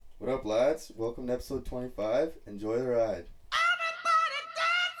up, lads? Welcome to episode 25. Enjoy the ride.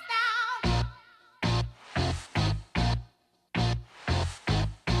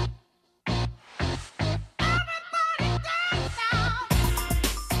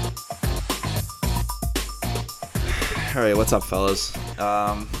 Alright, what's up, fellas?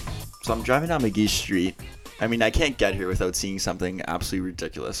 So I'm driving down McGee Street. I mean, I can't get here without seeing something absolutely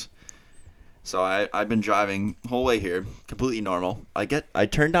ridiculous. So I've been driving the whole way here, completely normal. I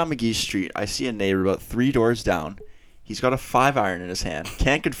turn down McGee Street. I see a neighbor about 3 doors down. He's got a 5-iron in his hand.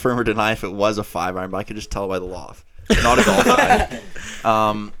 Can't confirm or deny if it was a 5-iron, but I could just tell by the loft. Not a golf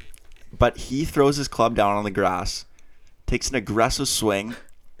iron. But he throws his club down on the grass, takes an aggressive swing,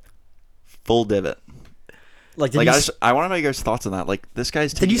 full divot. I want to know your guys' thoughts on that. Like, this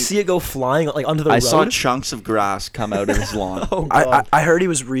guy's Did you see it go flying like onto the road? I saw chunks of grass come out of his lawn. Oh, God. I heard he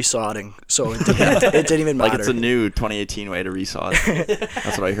was resodding, so it didn't even matter. Like, it's a new 2018 way to resod.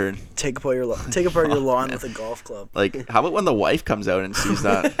 That's what I heard. Take apart your lawn with a golf club. Like, how about when the wife comes out and sees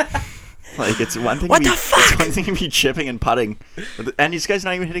that? Like, it's one thing. It's one thing to be chipping and putting, and this guy's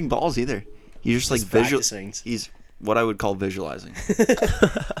not even hitting balls either. He's just like practicing. He's what I would call visualizing.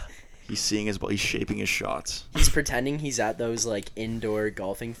 He's seeing his ball. He's shaping his shots. He's pretending he's at those like indoor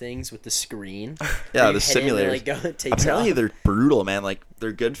golfing things with the screen. Yeah, the simulators. Apparently they're brutal, man. Like,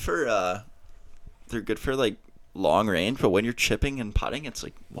 they're good for like long range, but when you're chipping and putting, it's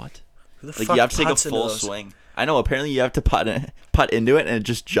like, what? Like, you have to take a full swing. I know. Apparently, you have to putt into it and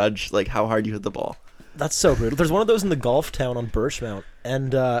just judge like how hard you hit the ball. That's so brutal. There's one of those in the golf town on Birchmount,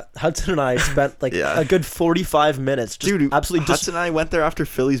 and Hudson and I spent like a good 45 minutes just absolutely Hudson and I went there after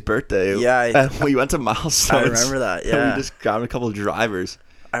Philly's birthday. Yeah. We went to Milestones. I remember that, yeah. And we just grabbed a couple of drivers.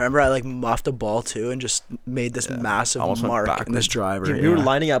 I remember I like muffed a ball too and just made this massive mark in this driver. We were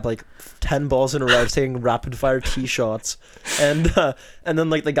lining up like 10 balls in a row, taking rapid fire tee shots, and then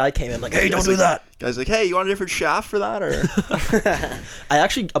like the guy came in like, "Hey, don't do that." Guy's like, "Hey, you want a different shaft for that?" Or I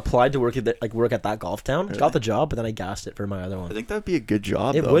actually applied to work at that golf town, got the job, but then I gassed it for my other one. I think that would be a good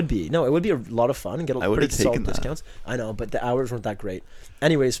job. It would be. No, it would be a lot of fun and get I pretty solid that. discounts. I know, but the hours weren't that great.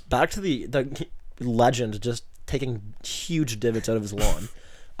 Anyways, back to the legend just taking huge divots out of his lawn.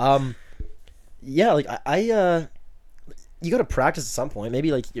 Yeah, like I you got to practice at some point.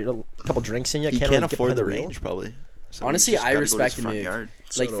 Maybe like you're a couple drinks in you. He can't really afford get behind the range, probably. So honestly, I respect the move. Yard.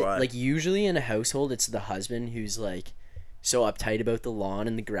 Like usually in a household, it's the husband who's like so uptight about the lawn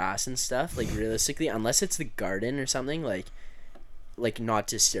and the grass and stuff. Like realistically, unless it's the garden or something, like not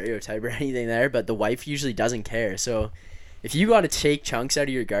to stereotype or anything there, but the wife usually doesn't care. So if you got to take chunks out of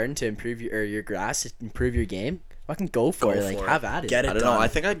your garden to improve your grass to improve your game, fucking go for it. Have at it. Get it I don't done. know. I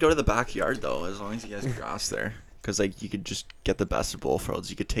think I'd go to the backyard though, as long as he has grass there, because like you could just get the best of both worlds.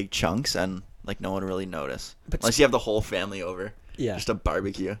 You could take chunks and like no one really notice, unless you have the whole family over. Yeah, just a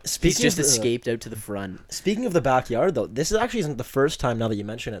barbecue. He's just escaped out to the front. Speaking of the backyard, though, this actually isn't the first time now that you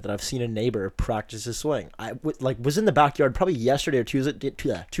mention it that I've seen a neighbor practice his swing. I was in the backyard probably yesterday or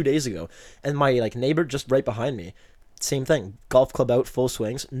 2 days ago, and my neighbor just right behind me. Same thing. Golf club out, full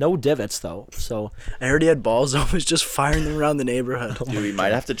swings. No divots, though. So I heard he had balls, though. Was just firing them around the neighborhood. Dude, we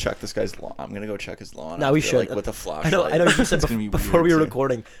might have to check this guy's lawn. I'm going to go check his lawn. No, we should. With a flashlight. I know you said before we were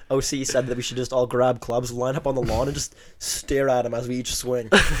recording, OC said that we should just all grab clubs, line up on the lawn, and just stare at him as we each swing.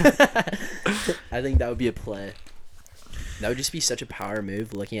 I think that would be a play. That would just be such a power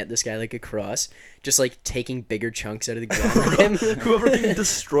move, looking at this guy like across, just like taking bigger chunks out of the ground than him. Whoever can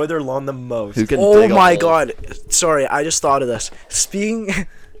destroy their lawn the most. Oh my god. Sorry, I just thought of this.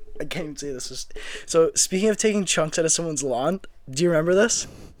 I can't even say this. So, speaking of taking chunks out of someone's lawn, do you remember this?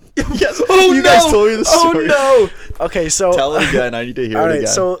 Yes. Oh, you guys told me the story. Oh no. Okay, so tell it again. I need to hear it again.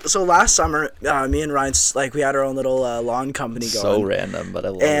 So last summer, me and Ryan we had our own little lawn company going. So random, but I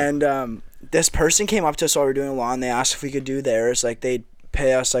love it. And this person came up to us while we were doing a lawn. They asked if we could do theirs. Like, they'd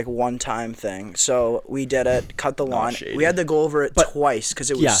pay us like one-time thing. So we did it, cut the lawn. We had to go over it twice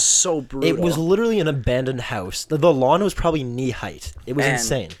because it was so brutal. It was literally an abandoned house. The lawn was probably knee height. It was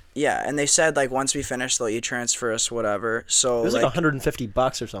insane. Yeah, and they said like once we finish, they'll transfer us whatever. So it was like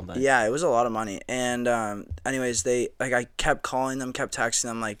 $150 or something. Yeah, it was a lot of money. And anyways, I kept calling them, kept texting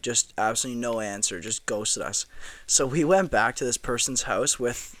them, like just absolutely no answer, just ghosted us. So we went back to this person's house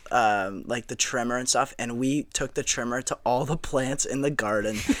with like the trimmer and stuff, and we took the trimmer to all the plants in the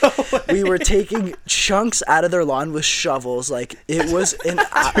garden. We were taking chunks out of their lawn with shovels. Like, it was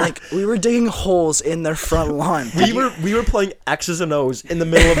like we were digging holes in their front lawn. We were playing X's and O's in the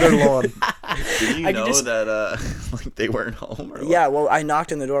middle of their lawn. Did you I could know just- that like they weren't home? Or what? Yeah, well, I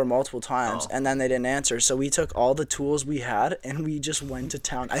knocked on the door multiple times, Oh. and then they didn't answer. So we took all the tools we had, and we just went to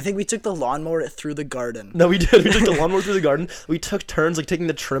town. I think we took the lawnmower through the garden. No, we did. We took the lawnmower through the garden. We took turns like taking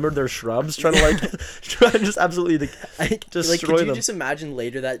the trimmer to their shrubs, trying to like try and just absolutely like destroy Like, could you them. just imagine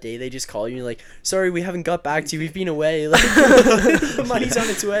later that day they just call you and like, sorry, we haven't got back to you. We've been away. Like, the money's on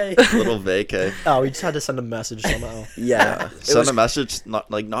its way. Little vacay. Oh, we just had to send a message somehow. Yeah, it Send was- a message,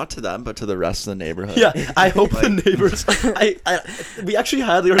 not to them, but to the rest of the neighborhood. Yeah, I hope the neighbors. We actually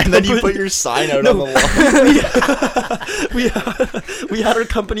had the. And then you put your sign out on the wall. we had our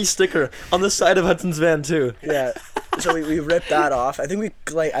company sticker on the side of Hudson's van too. yeah. So we ripped that off. I think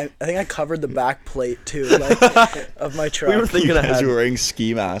I think I covered the back plate too, like, of my truck. We were thinking You guys ahead. were wearing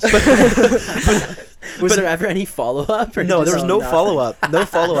ski masks. Was there ever any follow up? No, there was no nothing. follow up. No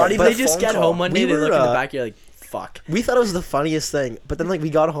follow up. Not even They a just phone get call. home one day, We they look were, in the uh, back, you're like, fuck. We thought it was the funniest thing, but then like we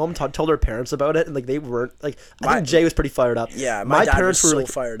got home, told our parents about it, and like they weren't like. I My- think Jay was pretty fired up. Yeah, my dad parents was were so like.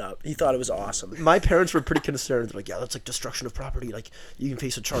 fired up. He thought it was awesome. My parents were pretty concerned. They're like, yeah, that's like destruction of property. Like, you can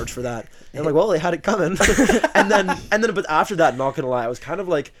face a charge for that. And I'm like, well, they had it coming. and then, but after that, not gonna lie, I was kind of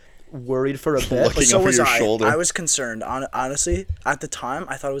like worried for a bit. Looking But so over was your I. shoulder. I was concerned. Honestly, at the time,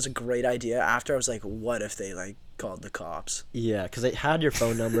 I thought it was a great idea. After, I was like, what if they like called the cops? Yeah, because they had your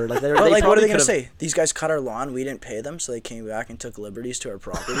phone number. Like, they But like, what are probably they gonna could've- say? These guys cut our lawn. We didn't pay them, so they came back and took liberties to our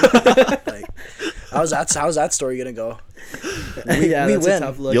property. Like, how's that story gonna go? We yeah, we that's win. a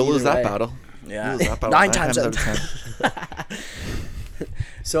tough look You'll lose either that way. battle. Yeah, You'll lose that battle 9 times out of 10. 10.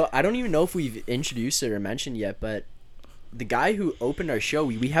 So I don't even know if we've introduced it or mentioned yet, but the guy who opened our show,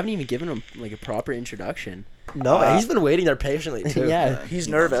 we haven't even given him like a proper introduction. No, he's been waiting there patiently too. Yeah. He's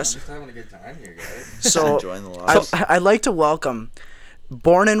nervous. Just having a good time here, guys. So Enjoying the loss. I'd like to welcome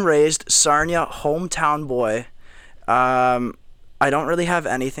born and raised Sarnia hometown boy. I don't really have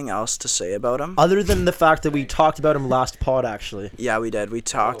anything else to say about him. Other than the fact that we talked about him last pod, actually. Yeah, we did. We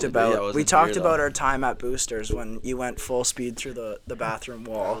talked Oh, yeah, I about wasn't we talked here, about though. our time at Boosters when you went full speed through the bathroom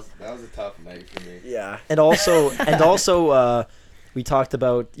wall. That was a tough night for me. Yeah. And also, we talked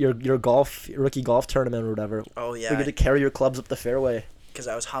about your rookie golf tournament or whatever. Oh We get yeah. to carry your clubs up the fairway. Because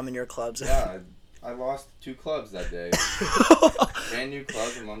I was humming your clubs. Yeah, I lost 2 clubs that day. Brand new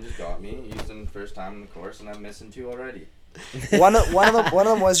clubs, and Mom just got me. Used them first time in the course, and I'm missing 2 already. one of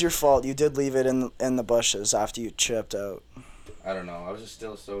them was your fault. You did leave it in the bushes after you chipped out. I don't know. I was just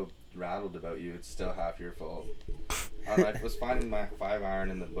still so rattled about you. It's still half your fault. I was finding my 5-iron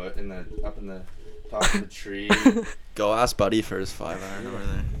in the up in the top of the tree. Go ask Buddy for his 5-iron over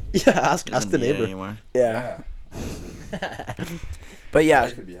there. Yeah, ask Doesn't the need it neighbor. anymore. Yeah. Yeah. But yeah.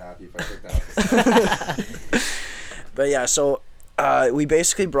 I could be happy if I took that. But yeah, so we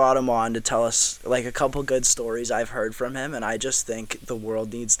basically brought him on to tell us like a couple good stories I've heard from him, and I just think the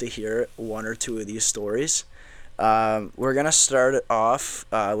world needs to hear 1 or 2 of these stories. We're gonna start it off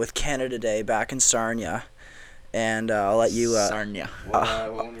with Canada Day back in Sarnia, and I'll let you. Sarnia.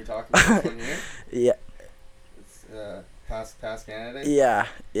 What one are we talking about? This one here? Yeah, It's past Canada.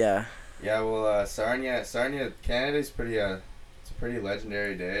 yeah. Yeah, well, Sarnia, Canada's pretty, it's a pretty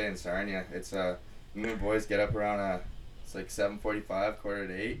legendary day in Sarnia. It's, me and boys get up around, it's like 7:45,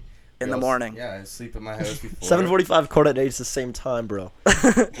 7:45. In the morning. Yeah, I sleep at my house before. 7:45, quarter at 8 is the same time, bro.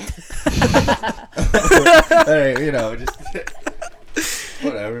 Alright, just,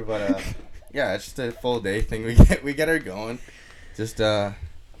 whatever, but, yeah, it's just a full day thing. We get her going. Just, but,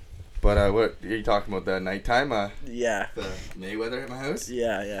 what are you talking about, the nighttime, Yeah, the Mayweather at my house?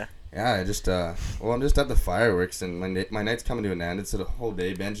 yeah. Yeah, I just well, I'm just at the fireworks, and my night's coming to an end. It's a whole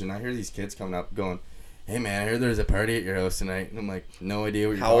day binge, and I hear these kids coming up going, "Hey man, I heard there's a party at your house tonight." And I'm like, "No idea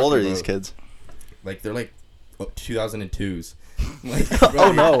what you're How talking old are about." these kids? Like they're like 2002s. I'm like,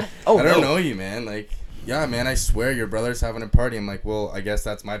 Oh no. Oh I don't no. know you, man. Like, yeah, man, I swear your brother's having a party. I'm like, well, I guess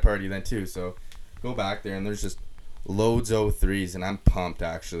that's my party then too. So go back there, and there's just loads of 03s, and I'm pumped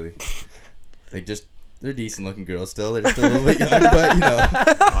actually. Like just. They're decent looking girls still. They're still a little bit young, but you know.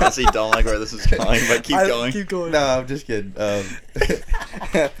 Honestly, don't like where this is going, but keep going. Keep going. No, I'm just kidding.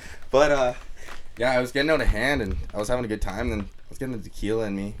 But yeah, I was getting out of hand, and I was having a good time. And I was getting the tequila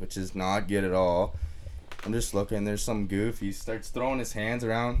in me, which is not good at all. I'm just looking. There's some goof. He starts throwing his hands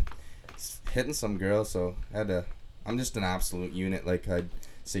around, hitting some girl. So I had to. I'm just an absolute unit. Like I'd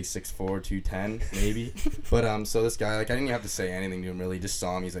say 6'4", 210 maybe. But so this guy, like I didn't even have to say anything to him really. He just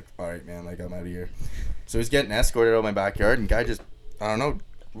saw me. He's like, all right, man. Like I'm out of here. So he's getting escorted out of my backyard, and guy just, I don't know,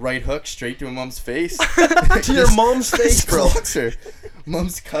 right hook straight to my mom's face. To your mom's face, bro. Clocks her.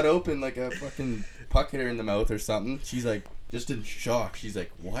 Mom's cut open like a fucking puck hit her in the mouth or something. She's like, just in shock. She's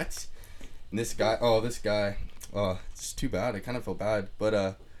like, what? And this guy, it's too bad. I kind of feel bad.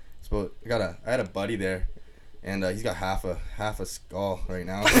 But So I had a buddy there, and he's got half a skull right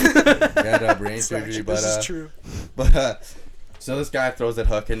now. He had brain surgery, but this is true. So this guy throws that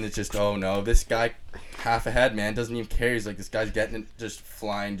hook, and it's just, oh no, this guy half a head, man, doesn't even care. He's like, this guy's getting it, just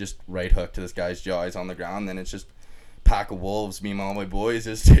flying, just right hook to this guy's jaw. He's on the ground, then it's just pack of wolves. Me and all my boys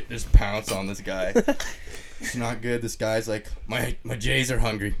just pounce on this guy. It's not good. This guy's like, my Jays are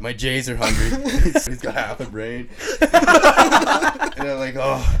hungry. My Jays are hungry. He's got half a brain. And I'm like,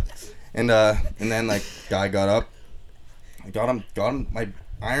 oh. And then like guy got up. I got him. My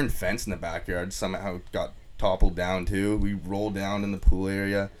iron fence in the backyard somehow got toppled down too. We rolled down in the pool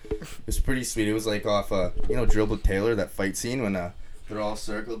area. It was pretty sweet. It was like off Drilled with Taylor, that fight scene when they're all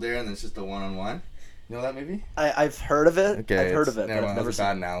circled there and it's just a one-on-one. You know that movie? I've heard of it. Okay, I've heard of it. Never mind. That was a seen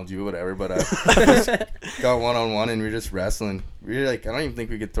bad analogy, but whatever. But got one-on-one and we were just wrestling. We were like, I don't even think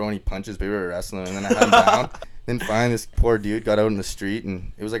we could throw any punches, but we were wrestling. And then I had him down. Then finally, this poor dude got out in the street,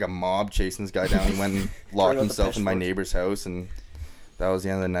 and it was like a mob chasing this guy down. He went and locked himself in my neighbor's house, and that was the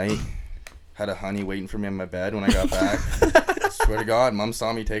end of the night. Had a honey waiting for me in my bed when I got back. Swear to God, Mom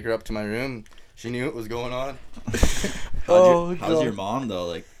saw me take her up to my room. She knew what was going on. How's your mom though?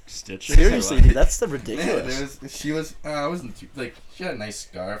 Like stitches? Seriously, dude, that's the ridiculous. Man, she was. I wasn't too, like. She had a nice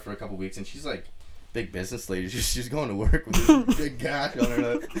scar for a couple weeks, and she's like, big business lady. She's going to work with this big gash on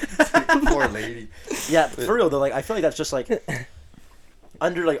her. Poor lady. Yeah, for real though. Like, I feel like that's just like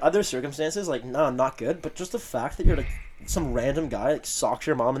under like other circumstances, like no, not good. But just the fact that you're like some random guy like socks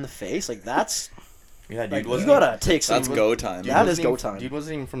your mom in the face, like that's. Yeah, dude, Like, you wasn't gotta take some. That's go time. That is wasn't go even- time. Dude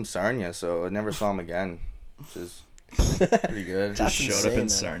wasn't even from Sarnia, so I never saw him again, which is pretty good. That's Just showed insane, up in man.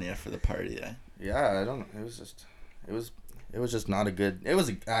 Sarnia for the party. Yeah, I don't. It was just not a good. It was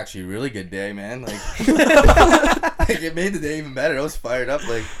actually a really good day, man. Like, like it made the day even better. I was fired up.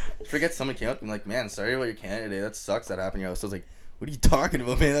 Like, I forget someone came up and like, man, sorry about your Canada Day. That sucks. That happened. I was like, what are you talking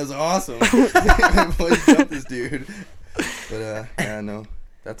about, man? That was awesome. My boys jumped this dude. But yeah, no.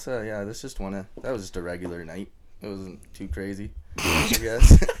 That's yeah. That's just that was just a regular night. It wasn't too crazy, I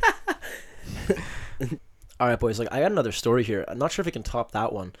guess. All right, boys. Like, I got another story here. I'm not sure if I can top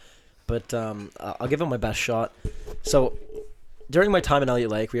that one, but I'll give it my best shot. So, during my time in Elliott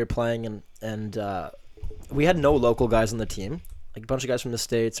Lake, we were playing, and we had no local guys on the team, like a bunch of guys from the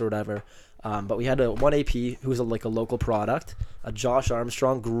States or whatever. But we had one AP who was like a local product, Josh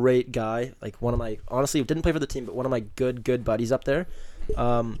Armstrong, great guy, like one of my, honestly, didn't play for the team, but one of my good buddies up there.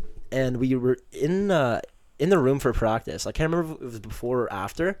 And we were in the room for practice. I can't remember if it was before or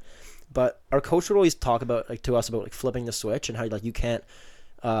after, but our coach would always talk about like to us about like flipping the switch and how like you can't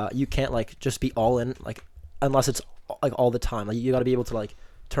like just be all in like unless it's like all the time. Like you got to be able to like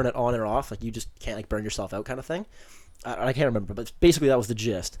turn it on or off. Like you just can't like burn yourself out kind of thing. I can't remember, but basically that was the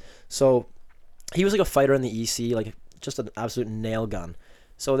gist. So he was like a fighter in the EC, like just an absolute nail gun.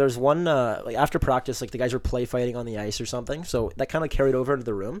 So there's one, like after practice, like the guys were play fighting on the ice or something. So that kind of carried over into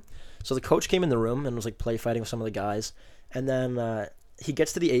the room. So the coach came in the room and was like play fighting with some of the guys. And then he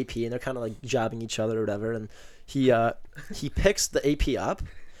gets to the AP and they're kind of like jabbing each other or whatever. And he picks the AP up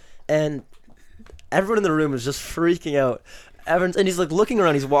and everyone in the room is just freaking out. And he's like looking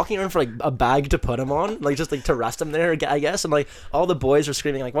around, he's walking around for like a bag to put him on, like just like to rest him there, I guess. And like all the boys are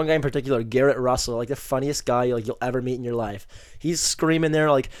screaming, like one guy in particular, Garrett Russell, like the funniest guy like you'll ever meet in your life. He's screaming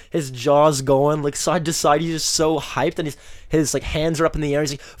there, like his jaw's going like side to side. He's just so hyped, and his like hands are up in the air.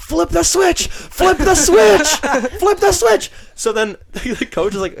 He's like, flip the switch, flip the switch, flip the switch. So then the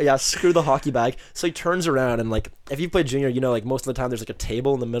coach is like, yeah, screw the hockey bag. So he turns around and like if you've played junior, you know like most of the time there's like a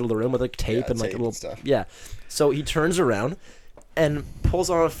table in the middle of the room with like tape and like a little stuff. yeah. So he turns around and pulls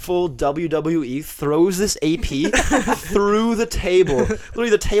on a full WWE, throws this AP through the table. Literally,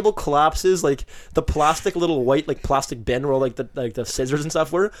 the table collapses. Like the plastic little white like plastic bin where like the scissors and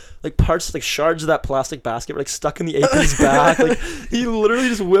stuff were, like parts like shards of that plastic basket were like stuck in the AP's back. Like he literally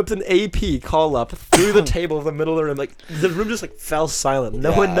just whipped an AP call up through the table in the middle of the room. Like the room just like fell silent.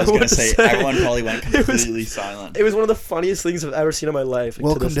 No one I was gonna say said. everyone probably went completely silent. It was one of the funniest things I've ever seen in my life. Like,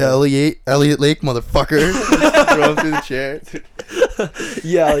 Welcome this to day. Elliott Lake, motherfucker. Throw him through the chair.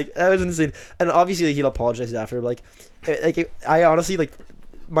 Yeah, like that was insane. And obviously like, he'll apologize after, but I honestly like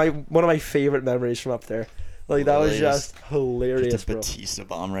one of my favorite memories from up there. Like that was just hilarious, the bro. Batista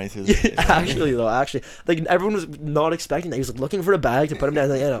bomb right through the face. Actually, like everyone was not expecting that. He was like looking for a bag to put him down.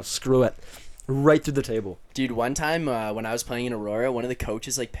 Like, yeah, no, screw it, right through the table. Dude, one time when I was playing in Aurora, one of the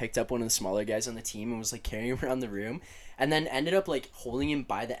coaches like picked up one of the smaller guys on the team and was like carrying him around the room, and then ended up like holding him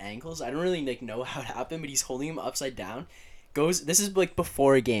by the ankles. I don't really like know how it happened, but he's holding him upside down. This is like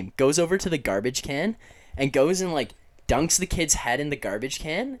before a game, goes over to the garbage can and goes and like dunks the kid's head in the garbage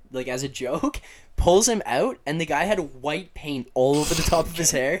can, like as a joke, pulls him out, and the guy had white paint all over the top of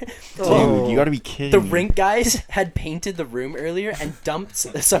his hair. Dude, you gotta be kidding The me. rink guys had painted the room earlier and dumped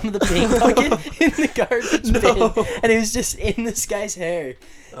some of the paint bucket in the garbage bin, and it was just in this guy's hair.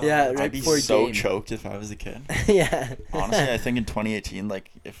 Yeah, right I'd be before so game. choked if I was a kid. Yeah. Honestly, I think in 2018,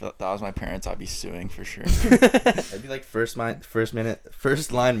 like if that was my parents, I'd be suing for sure. I'd be like first line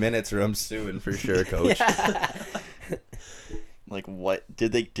minutes, or I'm suing for sure, coach. Like what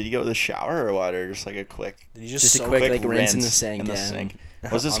did you go to the shower or what, or just like a quick Did you Just a soak quick it? like rinse in the sink.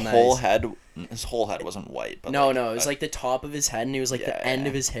 Yeah. Was his On the whole ice. head? His whole head wasn't white, but No, like, no, it was like the top of his head, and it was like the end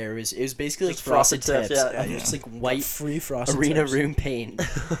of his hair. It was basically like Just frosted frosted tips. tips, yeah. And just like white Free frosted arena tips. room paint.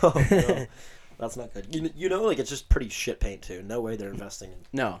 Oh, no. That's not good. You know, like it's just pretty shit paint too. No way they're investing in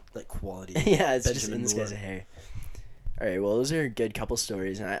No. like quality. Yeah, it's just Benjamin in this guy's Moore. hair. All right, well, those are a good couple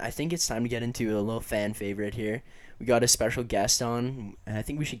stories, and I think it's time to get into a little fan favorite here. We got a special guest on, and I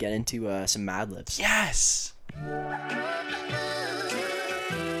think we should get into some Mad Libs. Yes.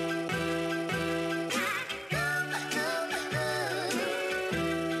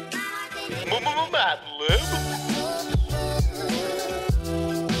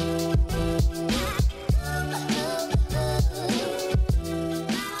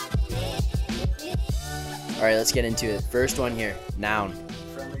 All right, let's get into it. First one here, noun.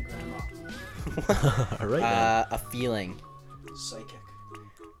 Friendly grandma. All right. Man. A feeling. Psychic.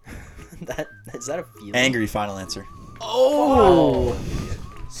 Is that a feeling? angry. Final answer. Oh.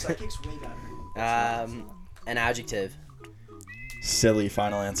 Psychic's way better. An adjective. Silly.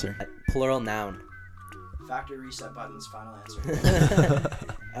 Final answer. Plural noun. Factory reset buttons. Final answer.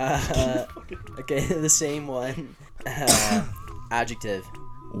 Okay, the same one. Adjective.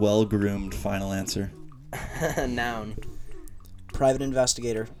 Well groomed. Final answer. Noun. Private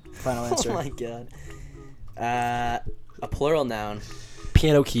investigator. Final answer. Oh my god. A plural noun.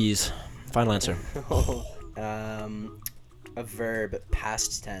 Piano keys. Final answer. A verb.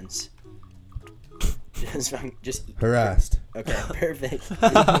 Past tense. Just Harassed. okay. Perfect.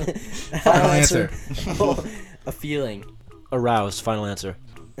 Final answer. A feeling. Aroused. Final answer.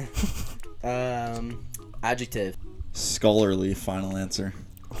 Adjective. Scholarly. Final answer.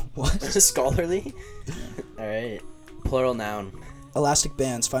 What? Scholarly. All right. Plural noun. Elastic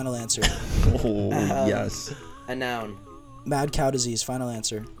bands. Final answer. Oh yes. A noun. Mad cow disease. Final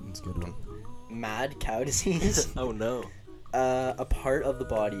answer. That's a good one. Mad cow disease. Oh no. A part of the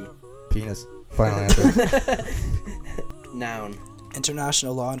body. Penis. Final answer. Noun.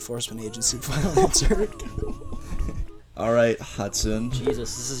 International Law Enforcement Agency. Final answer. All right, Hudson.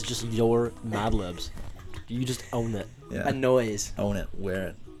 Jesus, this is just your Mad Libs. You just own it. Yeah. A noise. Own it. Wear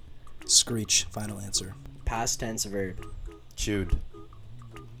it. Screech. Final answer. Past tense verb. Chewed.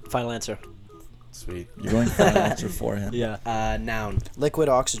 Final answer. Sweet. You're going final answer for him. Yeah. Noun. Liquid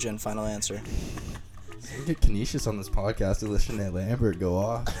oxygen. Final answer. We get Canisius on this podcast to listen to Lambert go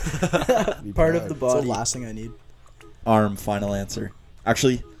off. Be Part proud. of the That's the body. last thing I need. Arm. Final answer.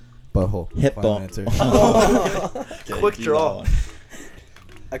 Actually, Butthole. hip Final bump. answer. Okay, Quick do draw. that one.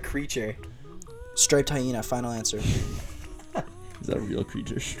 A creature. Striped hyena. Final answer. Is that a real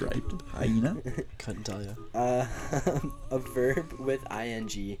creature? Striped hyena. Couldn't tell you. A verb with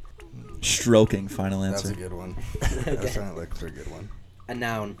ing. Stroking. Final That's a answer. good one. I was trying to look for a good one. A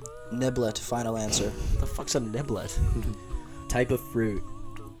noun. Niblet. Final answer. What the fuck's a niblet? Type of fruit.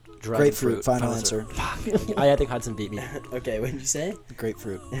 Dragon Grapefruit. fruit. Final answer. I think Hudson beat me. Okay, what did you say?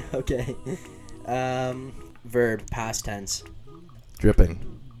 Grapefruit. Okay. Verb. Past tense. Dripping.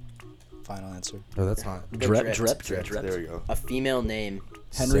 Final answer. Oh, that's not. Dripped. Dripped. There we go. A female name.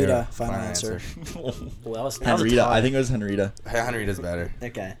 Henrita. Sarah. Final answer. Well, that was a Henrita. tie. I think it was Henrita. Henrita's better.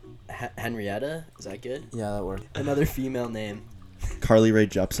 Okay. Henrietta. Is that good? Yeah, that worked. Another female name. Carly Rae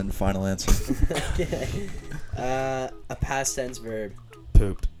Jepsen. Final answer. Okay. A past tense verb.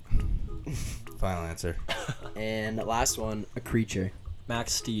 Pooped. Final answer. And the last one. A creature.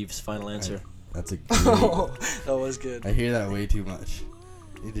 Max Steves. Final answer. That's a great. That was good. I hear that way too much.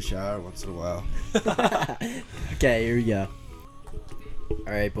 Need to shower once in a while. Okay, here we go.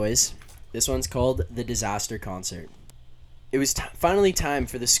 Alright, boys. This one's called The Disaster Concert. It was finally time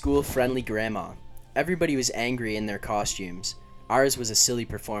for the school-friendly grandma. Everybody was angry in their costumes. Ours was a silly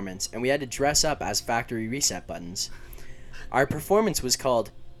performance, and we had to dress up as factory reset buttons. Our performance was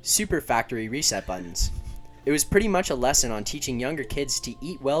called Super Factory Reset Buttons. It was pretty much a lesson on teaching younger kids to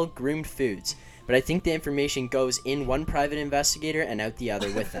eat well-groomed foods, but I think the information goes in one private investigator and out the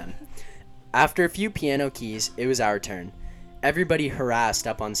other with them. After a few piano keys, it was our turn. Everybody harassed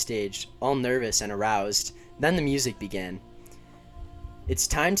up on stage, all nervous and aroused. Then the music began. It's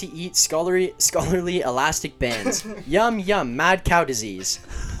time to eat scholarly elastic bands. Yum, yum, mad cow disease.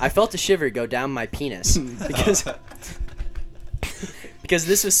 I felt a shiver go down my penis because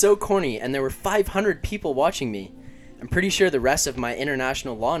this was so corny and there were 500 people watching me. I'm pretty sure the rest of my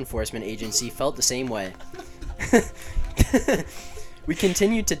international law enforcement agency felt the same way. We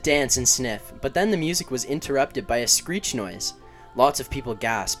continued to dance and sniff, but then the music was interrupted by a screech noise. Lots of people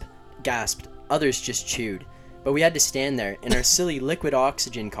gasped, others just chewed. But we had to stand there in our silly liquid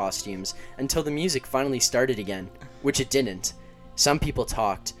oxygen costumes until the music finally started again, which it didn't. Some people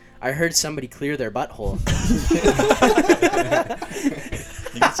talked. I heard somebody clear their butthole. I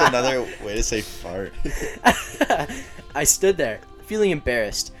think it's another way to say fart. I stood there, feeling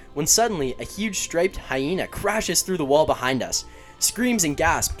embarrassed, when suddenly a huge striped hyena crashes through the wall behind us. Screams and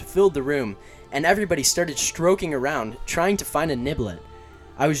gasps filled the room, and everybody started stroking around, trying to find a niblet.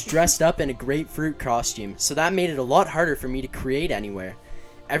 I was dressed up in a grapefruit costume, so that made it a lot harder for me to create anywhere.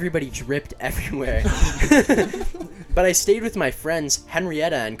 Everybody dripped everywhere. But I stayed with my friends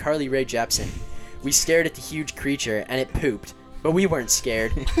Henrietta and Carly Rae Jepsen. We stared at the huge creature, and it pooped. But we weren't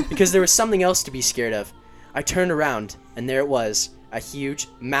scared, because there was something else to be scared of. I turned around, and there it was. A huge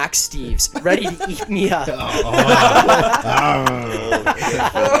Max Steves, ready to eat me up.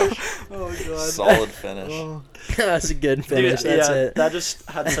 Oh god. Solid finish. That's a good finish. Dude, That's yeah, it. that just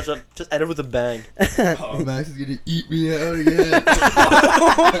had such a just ended with a bang. Oh, Max is gonna eat me out again.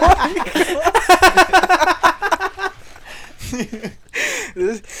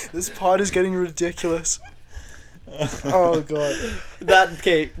 This pod is getting ridiculous. Oh god. That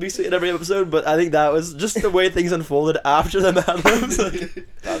okay, we see it every episode, but I think that was just the way things unfolded after the Mad Libs.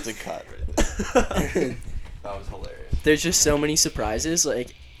 That's a cut right there. That was hilarious. There's just so many surprises.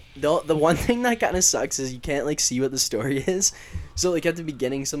 Like, the one thing that kind of sucks is you can't like see what the story is. So like at the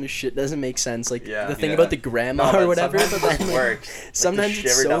beginning, some shit doesn't make sense. Like Yeah. the thing Yeah. about the grandma or whatever. Sometimes But it then, like, works. sometimes Like the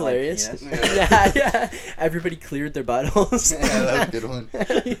it's shiver so down my hilarious. penis. Yeah. Everybody cleared their buttholes. Yeah, that was a good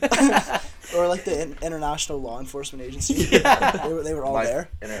one. Or like the International Law Enforcement Agency. Yeah. They were all My there.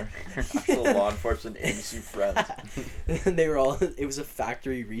 international law enforcement agency friends. They were all. It was a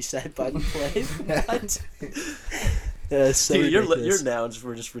factory reset button play. What? Yeah, so Dude, your ridiculous. nouns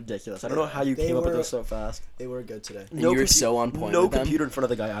were just ridiculous. I don't know how you They came up with were- those so fast. They were good today. And you were so on point No with them. computer in front of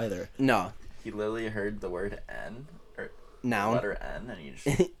the guy either. No. He literally heard the word N, or Noun. letter N, and he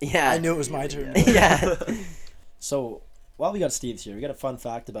just... Yeah. I knew it was my turn. Yeah. So, while we got Steve's here, we got a fun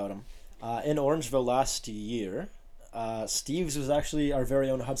fact about him. In Orangeville last year, Steve's was actually our very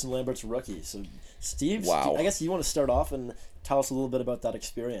own Hudson Lambert's rookie. So, Steve's, Wow. I guess you want to start off and tell us a little bit about that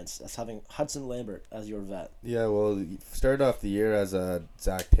experience as having Hudson Lambert as your vet. Yeah, well, he started off the year as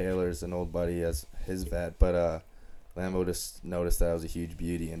Zach Taylor's an old buddy as his vet, but Lambo just noticed that I was a huge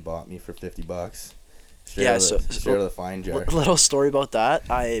beauty and bought me for $50. Straight Yeah, out of so- straight out of the fine jar. Little story about that.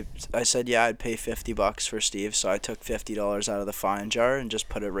 I said I'd pay $50 for Steve, so I took $50 out of the fine jar and just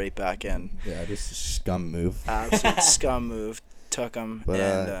put it right back in. Yeah, just a scum move. Absolute scum move. Took him But,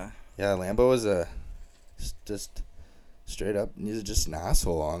 and Yeah, Lambo was just straight up. He's just an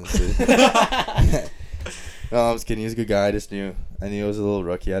asshole, honestly. No, I was kidding. He was a good guy. I knew he was a little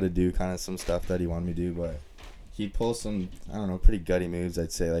rookie. I had to do kind of some stuff that he wanted me to do, but he'd pull some, I don't know, pretty gutty moves,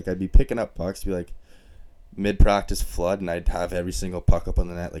 I'd say. Like, I'd be picking up pucks, be like mid-practice flood, and I'd have every single puck up on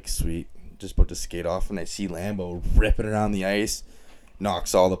the net, like, sweet, just about to skate off, and I see Lambo ripping around the ice,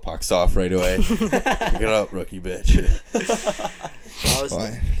 knocks all the pucks off right away. Pick it up, rookie bitch. that was a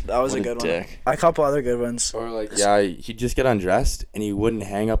What a good dick. one. A couple other good ones. Or like, yeah, he'd just get undressed and he wouldn't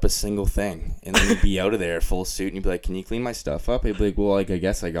hang up a single thing, and then he'd be out of there full suit, and he'd be like, "Can you clean my stuff up?" He'd be like, "Well, like, I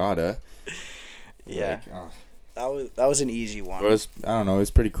guess I gotta." Yeah, Like, that was an easy one. it was, I don't know, it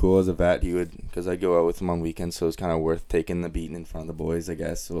was pretty cool as a vet. He would, because I go out with him on weekends, so it was kind of worth taking the beating in front of the boys, I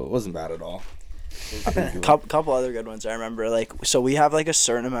guess. So it wasn't bad at all. It was pretty cool. Couple other good ones I remember. Like, so we have like a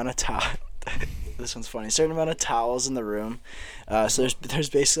certain amount of this one's funny. Certain amount of towels in the room. So there's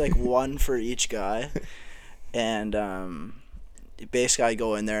basically like one for each guy, and basically I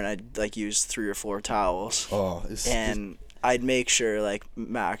go in there and I'd like use 3 or 4 towels, Oh, it's and I'd make sure like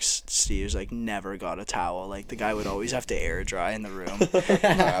Max Steve's like never got a towel. Like the guy would always have to air dry in the room. just not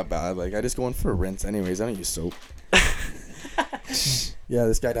that bad. Like, I just go in for a rinse anyways. I don't use soap. Yeah,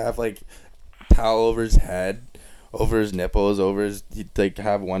 this guy'd have like towel over his head, over his nipples, he'd like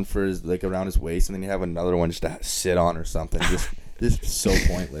have one for his, like, around his waist, and then he'd have another one just to sit on or something. Just so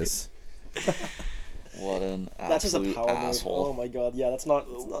pointless. What an That's just a absolute power move. Oh asshole. my god, yeah, it's not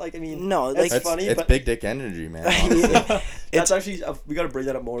like, I mean, No, it's like- funny, It's but big dick energy, man. Honestly. that's actually, we gotta bring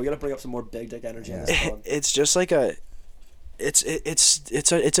that up more. We gotta bring up some more big dick energy in this one. It's just like a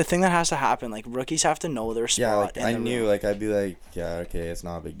it's a thing that has to happen. Like rookies have to know their spot. Yeah, like in I the knew, room. like I'd be like, yeah, okay, it's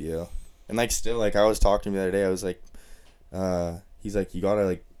not a big deal. And like still, like I was talking to him the other day. I was like, he's like, you gotta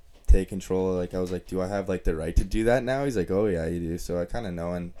like take control. Like I was like, do I have like the right to do that now? He's like, oh yeah, you do. So I kind of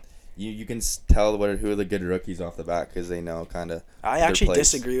know, and you can tell who are the good rookies off the bat because they know kind of. I actually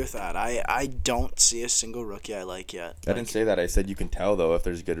disagree with that. I don't see a single rookie I like yet. I didn't say that. I said you can tell though if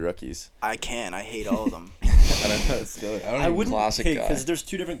there's good rookies. I can. I hate all of them. I don't know. Still, I don't I even- wouldn't classic guy. because there's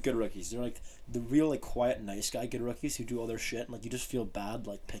two different good rookies. They're like the real like quiet nice guy good rookies who do all their shit and like you just feel bad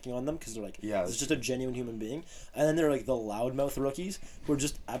like picking on them because they're like Yeah, it's just a genuine human being. And then they're like the loudmouth rookies who are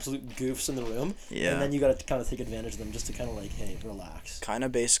just absolute goofs in the room. Yeah. And then you got to kind of take advantage of them just to kind of like, hey, relax. Kind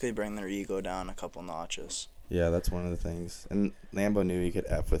of basically bring their ego down a couple notches. Yeah, that's one of the things. And Lambo knew he could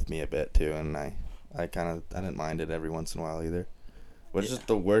F with me a bit too, and I didn't mind it every once in a while either. What's just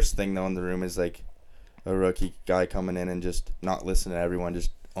the worst thing though in the room is like a rookie guy coming in and just not listening to everyone,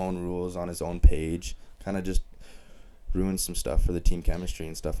 just own rules on his own page, kind of just ruin some stuff for the team chemistry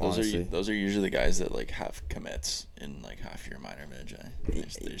and stuff. Honestly, Those are usually the guys that like have commits in like half your minor midge. They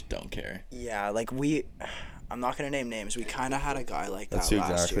just don't care. Yeah, like I'm not gonna name names. We kind of had a guy like that's that who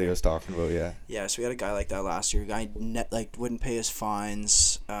last exactly I year. was talking about. Yeah. Yeah, so we had a guy like that last year. A guy wouldn't pay his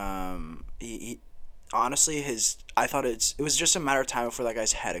fines. He honestly I thought it was just a matter of time before that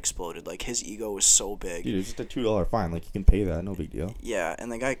guy's head exploded. Like his ego was so big. Dude, it's just a $2 fine. Like you can pay that, no big deal. Yeah, and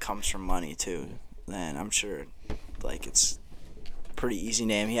the guy comes from money too. And I'm sure, like it's a pretty easy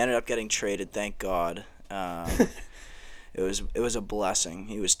name. He ended up getting traded, thank God. It was a blessing.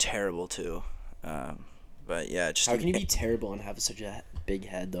 He was terrible too. But yeah, just How can you be terrible and have such a big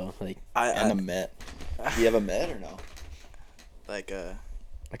head though? Like And a mitt. Do you have a mitt or no? like a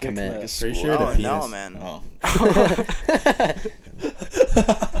commit. commit. Pretty sure the oh no, penis. man. Oh.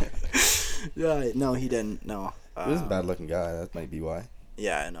 Yeah, no, he didn't. No. He was a bad looking guy. That might be why.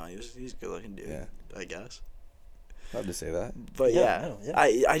 Yeah, no, he's a good looking dude. Yeah. I guess. Hard to say that. But Yeah, yeah, I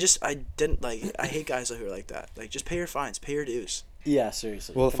know, yeah. I didn't like. I hate guys who are like that. Like, just pay your fines, pay your dues. Yeah,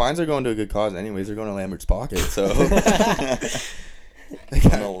 seriously. Well, fines are going to a good cause anyways. They're going to Lambert's pocket, so. One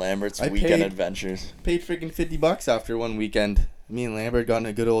of Lambert's I weekend paid- adventures. Paid freaking $50 after one weekend. Me and Lambert got in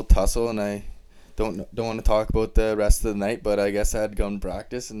a good old tussle, and I don't want to talk about the rest of the night, but I guess I had gone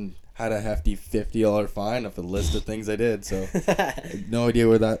practice and had a hefty $50 fine off the list of things I did. So no idea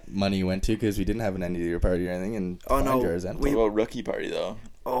where that money went to because we didn't have an end of the year party or anything, and Oh, fine no, jars empty. What about rookie party though?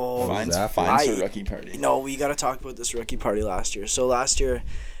 Oh, Fine. Fines that? fines I- for rookie party. no, we got to talk about this rookie party last year. So last year,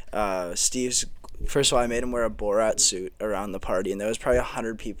 Steve's. First of all, I made him wear a Borat suit around the party, and there was probably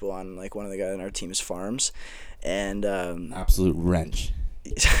 100 people on like one of the guys on our team's farms, and Absolute wrench.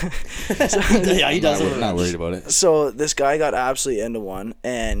 Yeah, he does Not, it. not worried about it. So this guy got absolutely into one,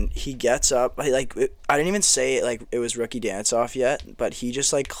 and he gets up. I didn't even say like it was rookie dance off yet, but he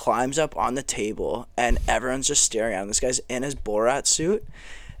just like climbs up on the table, and everyone's just staring at him. This guy's in his Borat suit,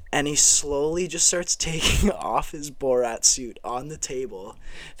 and he slowly just starts taking off his Borat suit on the table.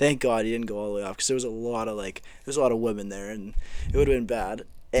 Thank God he didn't go all the way off because there was a lot of women there, and it would have been bad.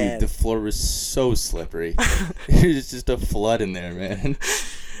 Dude, And the floor was so slippery. It was just a flood in there, man.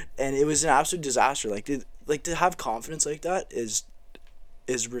 and it was an absolute disaster. To have confidence like that is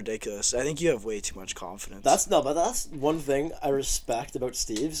ridiculous. I think you have way too much confidence. But that's one thing I respect about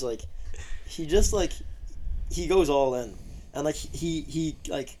Steve's. Like, he just like, he goes all in, and like he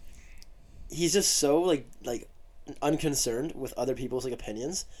like, he's just so like unconcerned with other people's like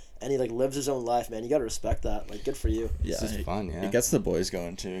opinions, and he like lives his own life. Man, you gotta respect that. Like, good for you. Yeah, It's just fun, yeah. It gets the boys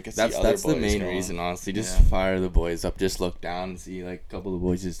going too. It gets That's the other that's the boys main going. reason, honestly. Just Yeah. fire the boys up. Just look down and see like a couple of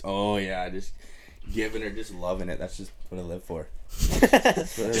boys just just giving or just loving it. That's just what I live for.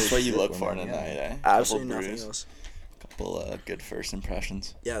 That's what you look for in a Yeah. night, eh? Absolutely Couple nothing brews, else. Couple good first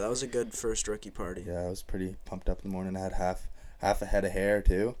impressions. Yeah, that was a good first rookie party. Yeah, I was pretty pumped up in the morning. I had half a head of hair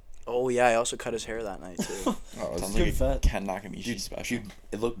too. Oh yeah, I also cut his hair that night too. Oh, it was Sounds good like a fat. Ken Nakamichi special. Dude,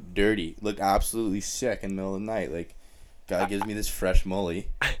 it looked dirty. It looked absolutely sick in the middle of the night. Like, guy gives me this fresh mully,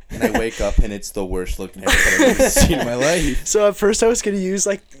 and I wake up and it's the worst looking haircut I've ever seen in my life. So at first I was gonna use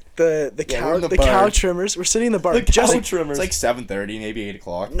like the Yeah, cow we're in the the bar. cow trimmers. We're sitting in the bar. The just cow like, trimmers. It's like 7:30, maybe 8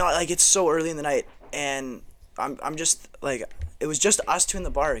 o'clock. no, like it's so early in the night, and I'm just like it was just us two in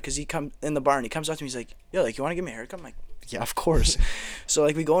the bar because he come in the bar and he comes up to me. He's like, "Yo, like you want to give me a haircut?" I'm like, "Yeah, of course." So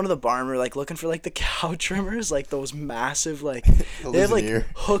like we go into the bar and we're like looking for like the cow trimmers, like those massive like they have like Ear.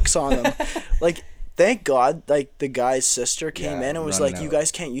 hooks on them, like. thank God, like, the guy's sister came Yeah, in and was running like, you out.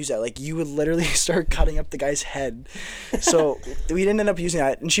 guys can't use that. Like, you would literally start cutting up the guy's head. So we didn't end up using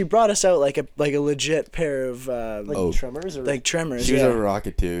that. And she brought us out like a legit pair of Like Oh. trimmers or like trimmers. She was yeah. a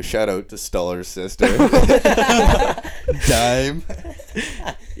rocket too. Shout out to Stuller's sister. Dime.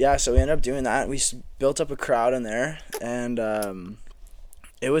 Yeah, so we ended up doing that. We built up a crowd in there, and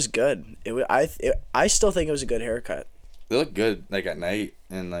it was good. I still think it was a good haircut. They looked good like at night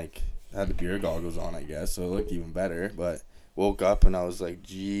and like had the beer goggles on, I guess, so it looked even better. But woke up and I was like,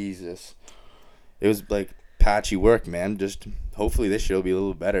 Jesus. It was like patchy work, man. Just hopefully this year will be a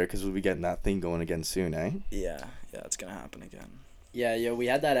little better because we'll be getting that thing going again soon, eh? Yeah, it's gonna happen again. Yeah, we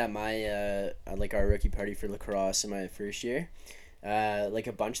had that at my at like our rookie party for lacrosse in my first year. Like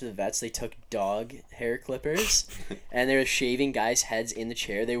a bunch of the vets, they took dog hair clippers, and they were shaving guys' heads in the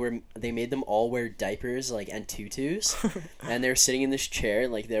chair. They made them all wear diapers, like, and tutus, and they were sitting in this chair,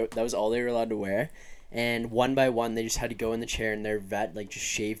 like that was all they were allowed to wear. And one by one, they just had to go in the chair, and their vet like just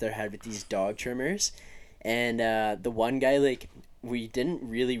shaved their head with these dog trimmers. And the one guy, like, we didn't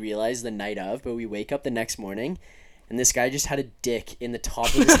really realize the night of, but we wake up the next morning. And this guy just had a dick in the top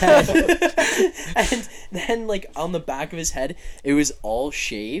of his head. And then, like, on the back of his head, it was all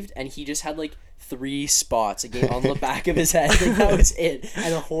shaved. And he just had, like, 3 spots again on the back of his head. Like, that was it.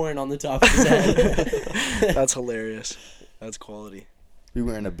 And a horn on the top of his head. That's hilarious. That's quality. We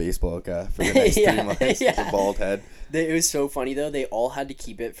wearing a baseball cap for the next 3 months. Yeah. A bald head. It was so funny, though. They all had to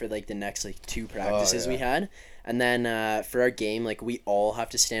keep it for, like, the next, like, 2 practices we had. And then for our game, like, we all have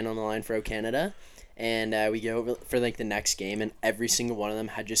to stand on the line for O Canada. And we go over for, like, the next game, and every single one of them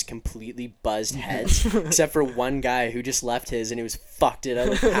had just completely buzzed heads, except for one guy who just left his, and it was fucked it out,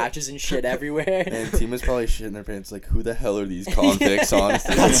 like, patches and shit everywhere. And the team was probably shitting their pants like, who the hell are these convicts,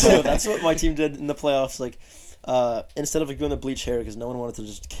 honestly? that's what my team did in the playoffs. Like, instead of like doing the bleach hair, because no one wanted to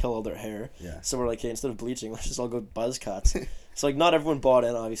just kill all their hair. Yeah. So we're like, hey, instead of bleaching, let's just all go buzz cuts. So like, not everyone bought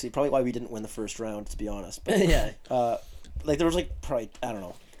in, obviously. Probably why we didn't win the first round, to be honest. But Yeah. like there was like probably, I don't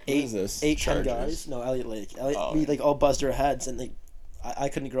know, is this? 10 Chargers? guys. No, Elliot Lake. Oh, we yeah. like all buzzed our heads, and like I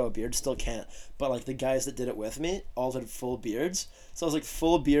couldn't grow a beard, still can't. But like the guys that did it with me all had full beards. So I was like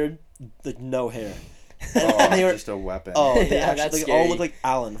full beard, like no hair. Oh, they were just a weapon. oh they Yeah, actually that's like, all scary. look like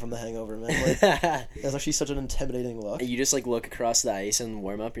Alan from The Hangover, man. Like, it was actually such an intimidating look. You just, like, look across the ice and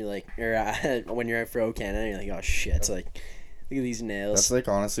warm up, you're like, or when you're out for O Canada, you're like, oh shit, it's like, look at these nails. That's like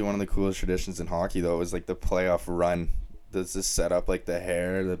honestly one of the coolest traditions in hockey, though, is like the playoff run. Does this set up like the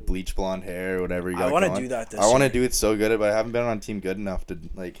hair, the bleach blonde hair, whatever you got I want to going. do that this I want to year. do it so good, but I haven't been on team good enough to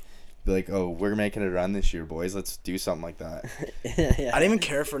like be like, oh, we're making a run this year, boys. Let's do something like that. Yeah. I did't even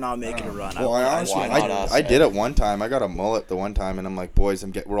care for not making a run. Well, I honestly, why not us, I did it one time. I got a mullet the one time, and I'm like, boys,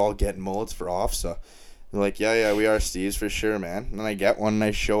 we're all getting mullets for OFSA. They're like, yeah, we are Steve's for sure, man. And then I get one, and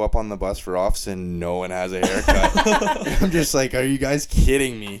I show up on the bus for OFSA, and no one has a haircut. I'm just like, are you guys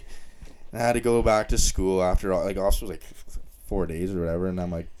kidding me? And I had to go back to school after all. Like, OFSA was like 4 days or whatever, and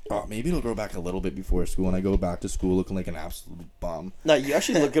I'm like, oh, maybe it'll grow back a little bit before school, and I go back to school looking like an absolute bum. No, you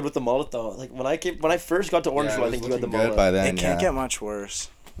actually look good with the mullet though. Like when I first got to Orangeville, I think you had the good mullet. by then. It can't yeah. get much worse.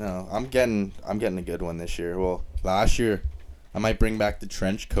 No, I'm getting a good one this year. Well, last year, I might bring back the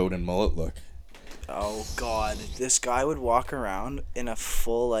trench coat and mullet look. Oh God, this guy would walk around in a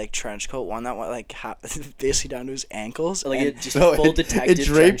full like trench coat, one that went like basically down to his ankles, Like, and, it just No, full detective it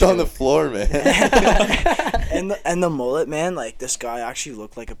draped trench on the coat. floor, man. and the mullet, man. Like this guy actually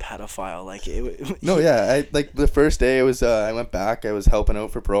looked like a pedophile. Like it. No, yeah, I like the first day it was I went back. I was helping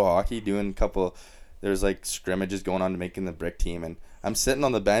out for pro hockey, doing a couple. There was like scrimmages going on to making the brick team, and I'm sitting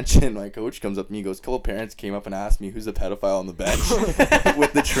on the bench, and my coach comes up to me. He goes, "A couple parents came up and asked me who's the pedophile on the bench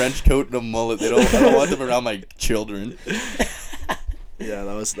with the trench coat and a mullet. I don't want them around my children." Yeah,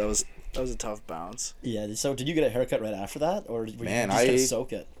 that was a tough bounce. Yeah. So did you get a haircut right after that, or were you Man, just gonna I-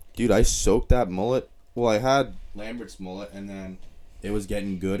 soak it? Dude, I soaked that mullet. Well, I had Lambert's mullet, and then it was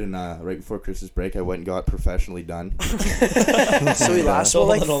getting good, and right before Christmas break, I went and got professionally done. So we lasted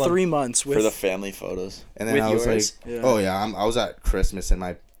Hold on, like hold on. 3 months with For the family photos. And then With I was yours? like, Yeah. oh yeah, I was at Christmas, and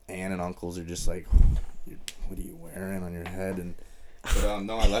my aunt and uncles are just like, what are you wearing on your head? And but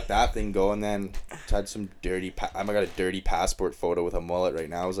no, I let that thing go, and then had some dirty. I got a dirty passport photo with a mullet right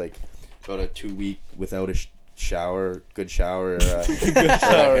now. I was like about a 2 week without a shower, good shower, or a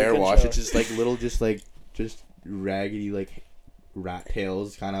hair good wash. shower. It's just like little, just raggedy like rat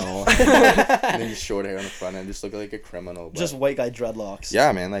tails, kind of all, and then just short hair on the front end. Just look like a criminal. But Just white guy dreadlocks.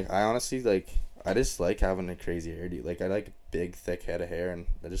 yeah, man. Like I honestly like. I just like having a crazy hairdo. Like I like a big, thick head of hair, and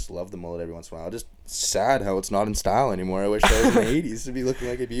I just love the mullet every once in a while. Just sad how it's not in style anymore. I wish I was in the '80s to be looking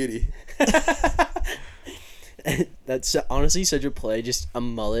like a beauty. That's honestly such a play. Just a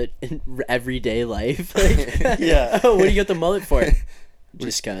mullet in everyday life. Like, Yeah. Oh, what do you got the mullet for?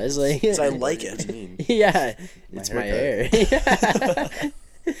 Just cause, like. 'Cause I like What do it. you mean? Yeah, it's my hair. haircut.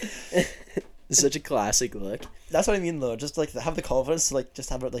 It's such a classic look. That's what I mean, though. Just like have the confidence to like just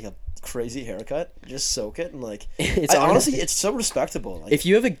have like a crazy haircut, just soak it, and like It's honestly, it's so respectable. Like, if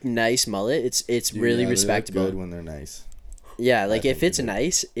you have a nice mullet, it's Dude, really yeah, they look respectable. good when they're nice. Yeah, like I if think it's they do.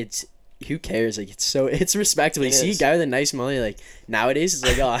 nice, it's who cares? Like it's respectable. You It see a is. guy with a nice mullet, like nowadays it's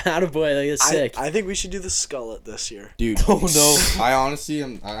like, oh, attaboy, like it's sick. I think we should do the skullet this year. Dude. Oh, no. I honestly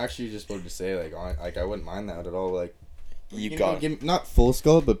am. I actually just wanted to say I wouldn't mind that at all. Like You know, got give me, not full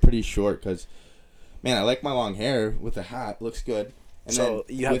skull, but pretty short. Cause man, I like my long hair with a hat. Looks good. And So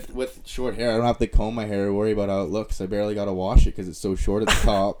then you have- with short hair, I don't have to comb my hair or worry about how it looks. I barely gotta wash it because it's so short at the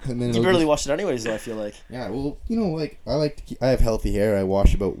top. And then you it'll barely just- wash it anyways, though. I feel like. Yeah, well, you know, like I like to I have healthy hair. I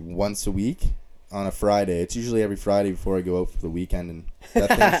wash about once a week on a Friday. It's usually every Friday before I go out for the weekend, and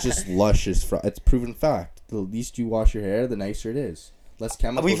that thing's just luscious. It's proven fact. The least you wash your hair, the nicer it is. Less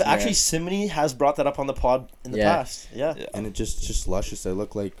chemicals. We've in there, actually Simony has brought that up on the pod in the Yeah. past. Yeah. and it just luscious. I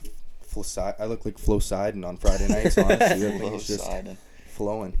look like I look like Flo Sidon on Friday nights. Honestly, that thing is just Sidon.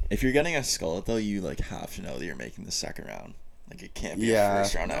 flowing. If you're getting a skullet though, you like have to know that you're making the second round. Like it can't be Yeah. a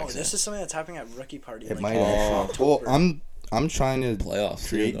first round No, exit. this is something that's happening at rookie party. It like, might. in Oh. Well, October. I'm trying to playoffs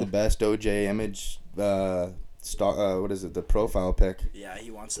create the best OJ image. What is it? The profile pic. Yeah,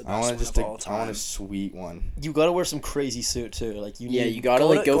 he wants the I best want one just of all I time. want a sweet one. You gotta wear some crazy suit too. Like you. Yeah, need- you gotta Go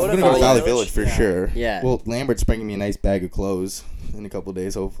like to- go go for I'm to gonna go to Valley Valley Village? Village for Yeah. sure. Yeah. Well, Lambert's bringing me a nice bag of clothes in a couple of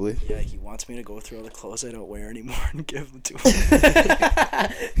days, hopefully. Yeah, he wants me to go through all the clothes I don't wear anymore and give them to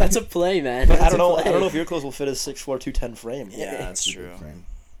him. That's a play, man. But I That's don't a know. play. I don't know if your clothes will fit a 6'4", 210 frame. Yeah, that's Super true. frame.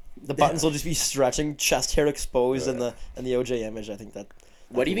 The buttons will just be stretching, chest hair exposed, and the OJ image. I think that.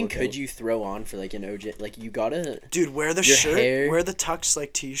 What could even work could out. you throw on for like an OJ? Like you gotta. Dude, wear the Your shirt. hair- Wear the tux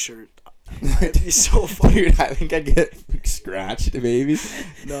like t-shirt. It'd be so funny. Dude, I think I'd get scratched, maybe.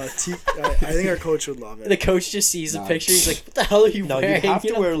 No, I think our coach would love The it. coach just sees the Nah. picture. He's like, "What the hell are you No, you wearing?" have to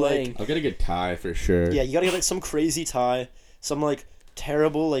You're not wear, like- playing." I'll get a good tie for sure. Yeah, you gotta get like some crazy tie, some like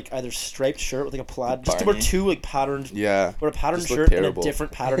terrible like either striped shirt with like a plaid. Just to wear Barney. two like patterned. Yeah. Wear a patterned Just look shirt and a terrible.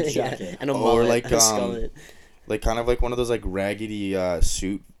 different patterned Yeah, jacket. and a Or mullet, like, a skullet. Like kind of like one of those like raggedy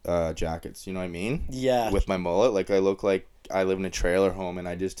suit jackets. You know what I mean? Yeah. With my mullet, like I look like I live in a trailer home, and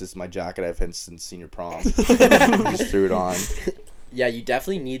I just my jacket I've had since senior prom. Just threw it on. Yeah, you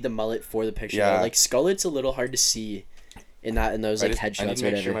definitely need the mullet for the picture. Yeah. Yeah. Like skullet's a little hard to see in those like I need headshots to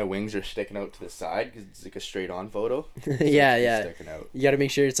or make sure my whatever. wings are sticking out to the side because it's like a straight on photo. So Yeah, it's yeah. Sticking out. You got to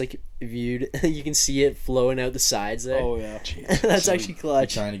make sure it's like viewed. You can see it flowing out the sides there. Oh yeah. That's actually I'm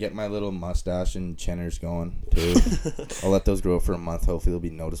clutch. trying to get my little mustache and chinners going too. I'll let those grow for a month. Hopefully, they'll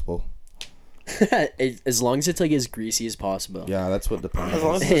be noticeable. As long as it's like as greasy as possible. Yeah, that's what the plan As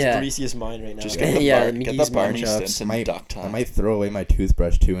long as is. it's Yeah. the greasiest mine right now. Just right? get the Yeah, get Mickey's the Barney munch ups. Stinson duck I tie. might throw away my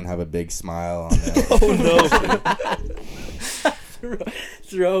toothbrush too and have a big smile on there. Oh no.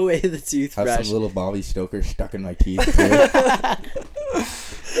 Throw away the Have toothbrush. some little Bobby Stoker stuck in my teeth too.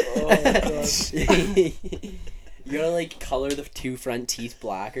 You gotta like color the two front teeth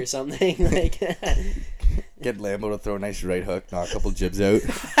black or something. Like Get Lambo to throw a nice right hook, knock a couple jibs out.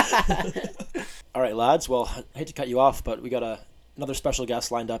 All right, lads. Well, I hate to cut you off, but we got another special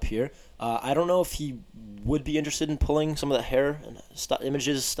guest lined up here. I don't know if he would be interested in pulling some of the hair and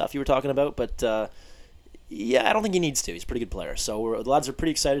images stuff you were talking about, but yeah, I don't think he needs to. He's a pretty good player. So the lads are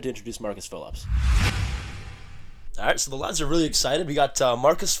pretty excited to introduce Marcus Phillips. All right, so the lads are really excited. We got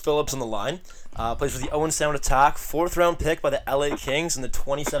Marcus Phillips on the line. Plays for the Owen Sound Attack, 4th round pick by the LA Kings in the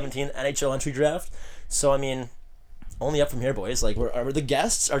 2017 NHL entry draft. So, I mean, only up from here, boys. Like, the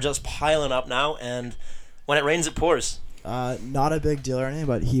guests are just piling up now, and when it rains, it pours. Not a big deal or anything,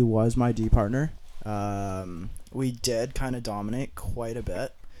 but he was my D partner. We did kind of dominate quite a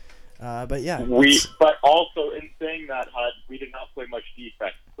bit. But yeah, But also in saying that, Hud, we did not play much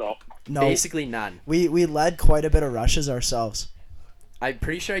defense. So no, basically none. we led quite a bit of rushes ourselves. I'm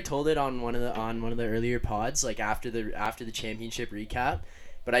pretty sure I told it on one of the earlier pods, like after the championship recap.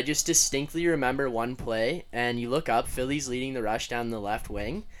 But I just distinctly remember one play, and you look up, Philly's leading the rush down the left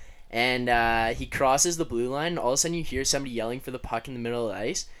wing, and he crosses the blue line. And all of a sudden, you hear somebody yelling for the puck in the middle of the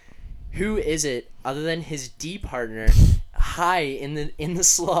ice. Who is it other than his D partner, high in the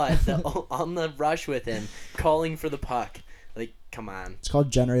slot, on the rush with him, calling for the puck? Like, come on. It's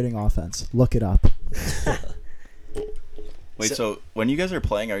called generating offense. Look it up. Wait, so when you guys are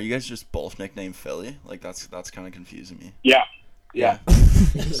playing, are you guys just both nicknamed Philly? Like that's kind of confusing me. yeah.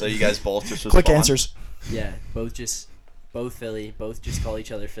 So you guys both just Quick respond? answers. Yeah, both Philly, both just call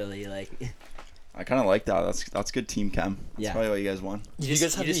each other Philly. Like, I kind of like that. That's good team chem. That's Yeah. probably what you guys won. Do you Just-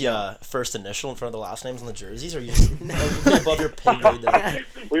 guys have you the just- first initial in front of the last names on the jerseys, or you just way above your pay grade there?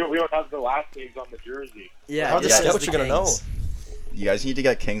 We don't have the last names on the jersey. Yeah. How are the yeah, scouts the are gonna know? Kings. You guys need to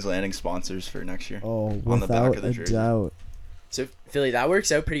get Kings Landing sponsors for next year. Oh, On the back without of the a jersey. doubt. So Philly, that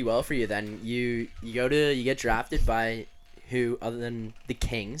works out pretty well for you. Then you get drafted by who other than the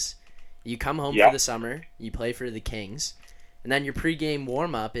Kings. You come home Yeah. for the summer. You play for the Kings, and then your pregame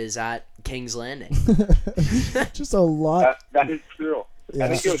warm up is at Kings Landing. Just a lot. That is true. Yeah. I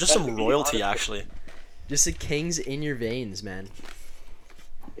think it So was just meant some to be, royalty, honestly. actually. Just the Kings in your veins, man.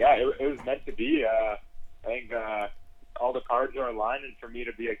 Yeah, it was meant to be. I think all the cards are aligning for me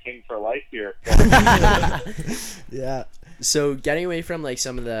to be a king for life here. Yeah. So getting away from like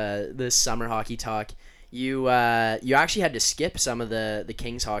some of the summer hockey talk, you actually had to skip some of the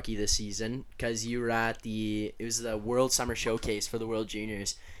Kings hockey this season because you were at it was the World Summer Showcase for the World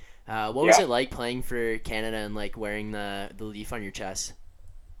Juniors. What was Yeah. it like playing for Canada and like wearing the leaf on your chest?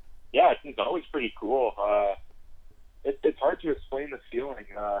 Yeah, it's always pretty cool. It's hard to explain the feeling.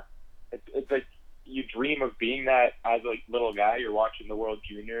 It's like you dream of being that as a little guy. You're watching the World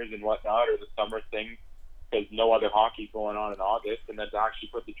Juniors and whatnot, or the summer thing, because no other hockey's going on in August, and then to actually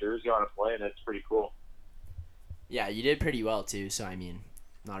put the jersey on and play, and it's pretty cool. Yeah, you did pretty well too. So I mean,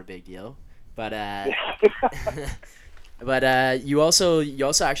 not a big deal. But but you also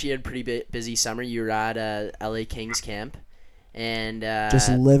actually had a pretty busy summer. You were at LA Kings camp, and Just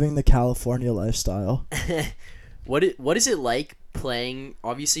living the California lifestyle. what is it like playing?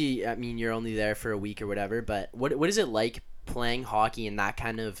 Obviously, I mean you're only there for a week or whatever, but what is it like playing hockey in that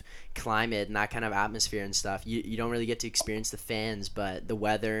kind of climate and that kind of atmosphere and stuff? You don't really get to experience the fans, but the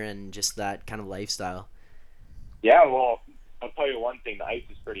weather and just that kind of lifestyle. Yeah, well, I'll tell you one thing: the ice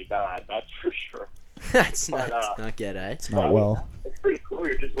is pretty bad. That's for sure. That's But, not good, eh? It's not well. It's pretty cool.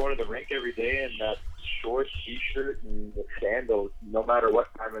 You're just going to the rink every day in that short t-shirt and the sandals, no matter what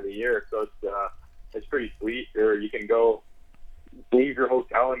time of the year. So it's pretty sweet. Or you can go leave your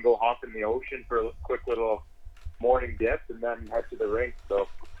hotel and go hop in the ocean for a quick little morning dip, and then head to the rink. So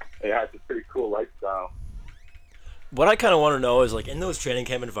yeah, it's a pretty cool lifestyle. What I kind of want to know is, like, in those training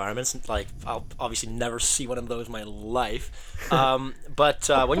camp environments, like, I'll obviously never see one of those in my life. But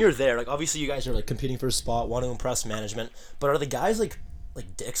when you're there, like, obviously you guys are, like, competing for a spot, want to impress management. But are the guys, like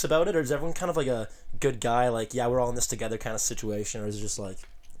dicks about it? Or is everyone kind of like a good guy, like, yeah, we're all in this together kind of situation? Or is it just, like,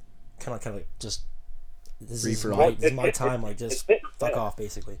 kind of like, just, this is my time, like, just fuck off,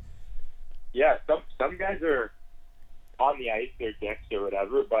 basically? Yeah, some guys are on the ice, they're dicks or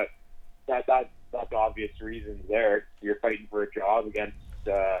whatever, but that's obvious reasons there. You're fighting for a job against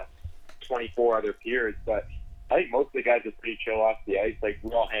 24 other peers, but I think most of the guys are pretty chill off the ice. Like,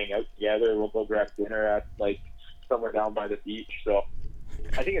 we all hang out together, we'll go grab dinner at, like, somewhere down by the beach. So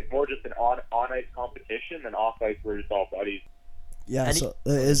I think it's more just an on-ice competition than off-ice, we're just all buddies. Yeah. So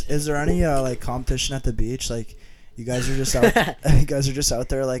is there any like competition at the beach? Like, you guys are just out. You guys are just out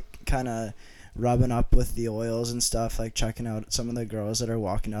there, like, kind of rubbing up with the oils and stuff, like checking out some of the girls that are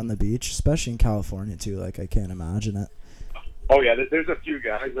walking down the beach, especially in California too. Like, I can't imagine it. Oh yeah, there's a few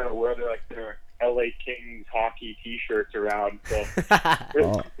guys that wear their LA Kings hockey T-shirts around. So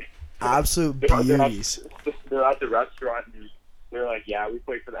Oh, absolute they're beauties. at the restaurant and they're like, "Yeah, we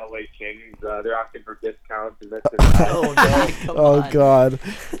play for the LA Kings." They're asking for discounts and this and that. Oh, no. Come Oh on. God.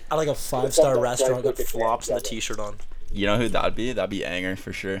 At, like, a 5-star restaurant that flops and the t-shirt on. You know who that'd be? That'd be Anger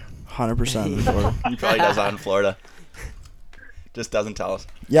for sure. 100%. He probably does that in Florida. Just doesn't tell us.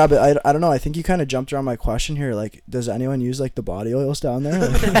 Yeah, but I don't know. I think you kind of jumped around my question here. Like, does anyone use, like, the body oils down there?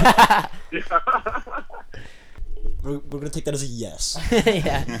 Like, We're going to take that as a yes.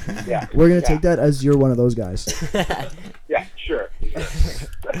 Yeah. Yeah, we're gonna take that as you're one of those guys. yeah, sure.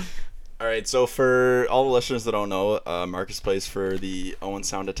 All right, so for all the listeners that don't know, Marcus plays for the Owen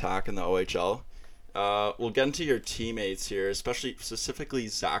Sound Attack in the OHL. We'll get into your teammates here, specifically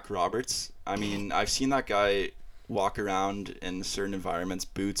Zach Roberts. I mean, I've seen that guy walk around in certain environments,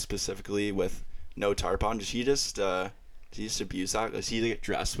 boots specifically, with no tarp on. Does he just abuse that? Does he get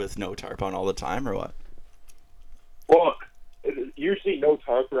dressed with no tarp on all the time, or what? Well, usually no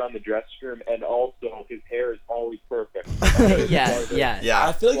tarp around the dressing room, and also his hair is always perfect. Yeah. Yeah,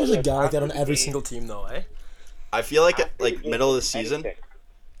 I feel like there's a guy like that on every single team, though, eh? I feel like middle of the season. Anything.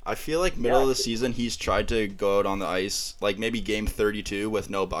 I feel like middle of the season he's tried to go out on the ice, like maybe game 32 with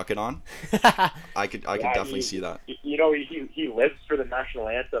no bucket on. I could definitely see that. You know, he lives for the national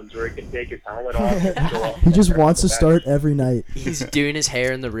anthems where he can take his helmet off. And go off He just there. wants to start every night. He's doing his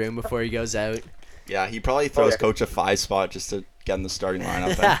hair in the room before he goes out. Yeah, he probably throws yeah. coach a 5 spot just to get in the starting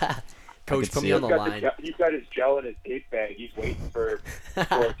lineup. Coach, could put see me it. on the line. He's got his gel in his tape bag. He's waiting for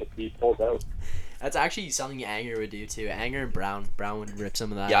it to be pulled out. That's actually something Anger would do too. Anger and Brown would rip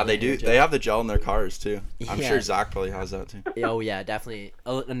some of that. Yeah, out they of the do. hair They gel. have the gel in their cars too. I'm Yeah. sure Zach probably has that too. Oh yeah, definitely.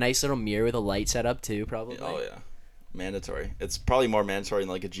 A nice little mirror with a light setup too, probably. Oh yeah, mandatory. It's probably more mandatory than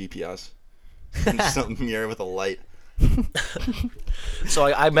like a GPS. Just a mirror with a light.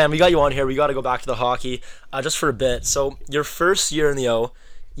 So man, we got you on here. We got to go back to the hockey just for a bit. So your first year in the O,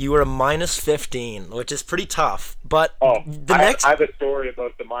 you were a -15, which is pretty tough. But Oh, the I next, have a story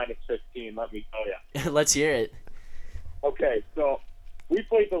about the -15. Let me tell you. Let's hear it. Okay, so we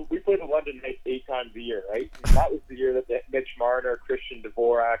played the London Knights 8 times a year, right? And that was the year that Mitch Marner, Christian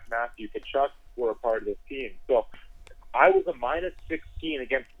Dvorak, Matthew Tkachuk were a part of this team. So I was a -16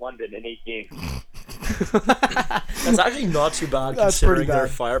 against London in 8 games. that's actually not too bad That's considering pretty their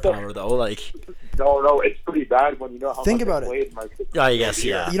bad. firepower, though. Like, No, it's pretty bad when you know how Think much about I it. played in my I guess,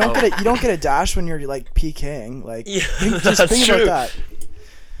 yeah. You don't get a dash when you're like PKing. Like, Yeah, just that's think true. about that.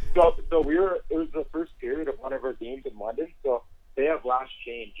 So it was the first period of one of our games in London, so they have last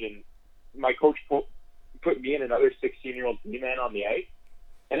change, and my coach put me and another 16-year-old D-man on the ice,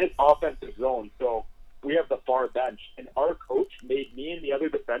 and it's offensive zone, so we have the far bench, and our coach made me and the other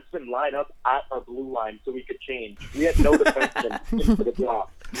defenseman line up at our blue line so we could change. We had no defenseman for the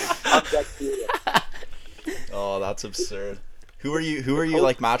drop. I'm dead serious. Oh, that's absurd. Who are you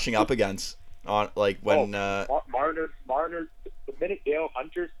like matching up against on like when? Marner, the minute Dale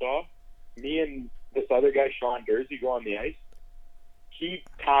Hunter saw me and this other guy, Sean Dursey, go on the ice, he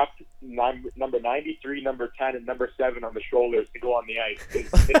tapped number 93, number 10, and number 7 on the shoulders to go on the ice.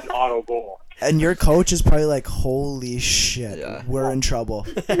 It's an auto goal. And your coach is probably like, "Holy shit, Yeah. we're in trouble."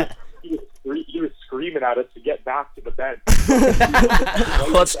 He was screaming at us to get back to the bench.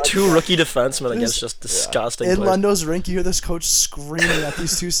 Well, that's 2 rookie defensemen against just disgusting In players. Lundo's rink, you hear this coach screaming at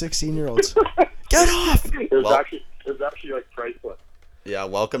these 2 16-year-olds. Get off! It was Well- actually like priceless. Yeah,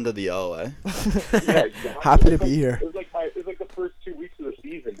 welcome to the O, eh? Yeah, exactly. Happy to It was be here. It was like the first 2 weeks of the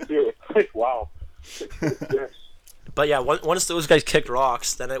season too. It's like wow. But yeah, once those guys kicked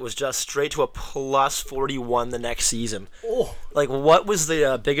rocks, then it was just straight to a +41 the next season. Oh. Like, what was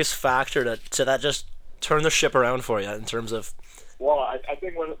the biggest factor to that just turn the ship around for you in terms of? Well, I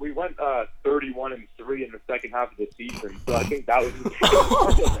think when we went 31-3 in the second half of the season, so I think that was.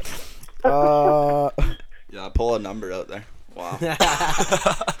 Yeah, pull a number out there. Wow.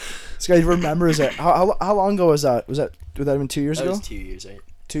 This guy remembers it. How long ago was that? Was that even 2 years That ago? was 2 years, right?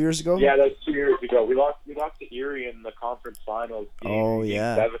 2 years ago? Yeah, that's 2 years ago. We lost to Erie in the conference finals. Oh, Game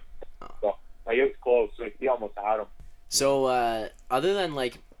yeah. 7. So like, it was close. Like, we almost had them. So, other than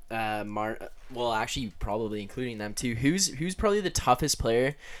like well, actually, probably including them too. Who's probably the toughest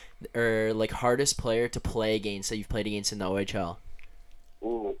player, or like hardest player to play against that you've played against in the OHL?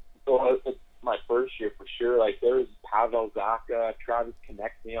 Ooh, so it's my first year for sure. Like, there's Pavel Zacha, Travis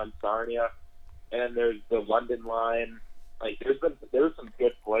Konechny on Sarnia, and then there's the London line. Like, there's some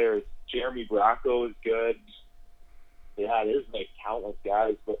good players. Jeremy Bracco is good. Yeah, there's like countless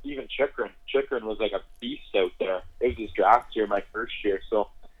guys, but even Chikrin was like a beast out there. It was his draft year, my first year. So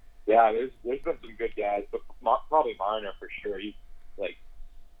yeah, there's been some good guys, but probably Marner for sure. He's like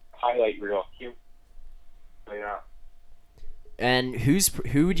highlight reel. Yeah. And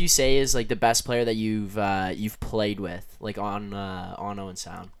who would you say is like the best player that you've played with, like on Owen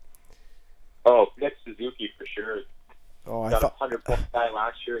Sound? Oh, Nick Suzuki for sure. Oh, I Got thought. a 100-point guy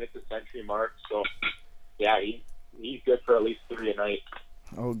last year, hit the century mark. So yeah, he's good for at least 3 a night.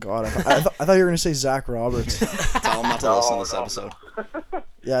 Oh God, I thought you were gonna say Zach Roberts. Tell him not to listen to this episode.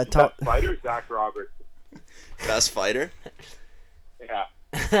 Yeah, Best fighter, Zach Roberts. Best fighter? Yeah.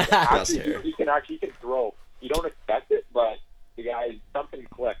 Best Actually, hair. he can throw. You don't expect it, but the guy, something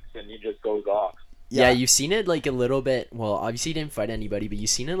clicks and he just goes off. Yeah, you've seen it like a little bit. Well, obviously he didn't fight anybody, but you've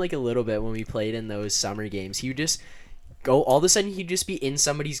seen it like a little bit when we played in those summer games. He would just go, all of a sudden he'd just be in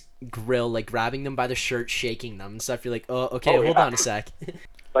somebody's grill, like grabbing them by the shirt, shaking them and stuff. You're like, oh, okay, hold on a sec.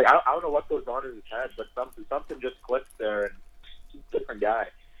 Like, I don't know what goes on in his head, but something just clicks there, and he's a different guy.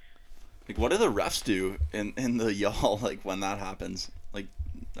 Like, what do the refs do in the y'all like when that happens? Like,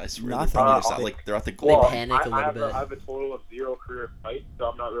 I swear they're Nothing. probably just like they're at the goal. They Well, panic a little bit. I have a total of 0 career fights, so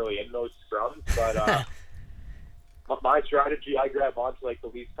I'm not really in those scrums. But my strategy, I grab onto like the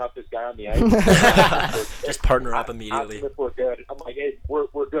least toughest guy on the ice. Just partner up Ask immediately. him if we're good. I'm like, hey, we're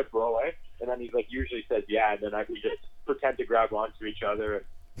good, bro, eh? And then he's like, usually says yeah, and then we just pretend to grab onto each other.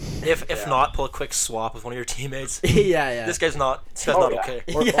 And, If Yeah. not, pull a quick swap with one of your teammates. yeah. This guy's not Oh, yeah. okay.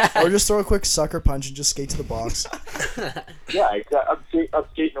 or just throw a quick sucker punch and just skate to the box. yeah, exactly. I'm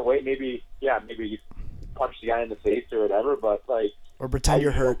skating away. Maybe you punch the guy in the face or whatever. But like, Or pretend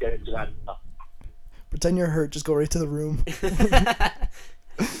you're I hurt. don't get into that stuff. Pretend you're hurt. Just go right to the room.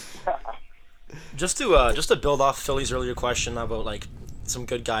 Just to build off Philly's earlier question about like some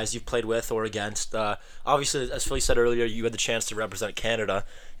good guys you've played with or against. Obviously, as Philly said earlier, you had the chance to represent Canada,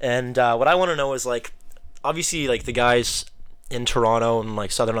 and what I want to know is like, obviously, like the guys in Toronto and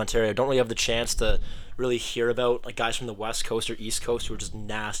like Southern Ontario don't really have the chance to really hear about like guys from the West Coast or East Coast who are just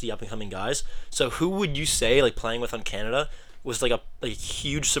nasty up and coming guys. So who would you say like playing with on Canada was like a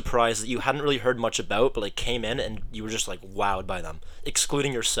huge surprise that you hadn't really heard much about, but like came in and you were just like wowed by them,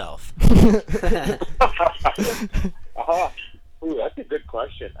 excluding yourself? Ooh, that's a good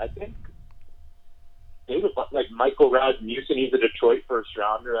question. I think maybe like Michael Rasmussen. He's a Detroit first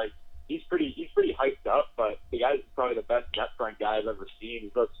rounder. Like he's pretty hyped up, but the guy's probably the best net front guy I've ever seen.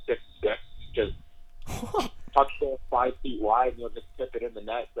 He's about 6'6", just tucks it 5 feet wide, and he'll just tip it in the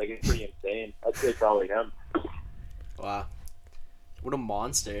net. Like it's pretty insane. I'd say probably him. Wow. What a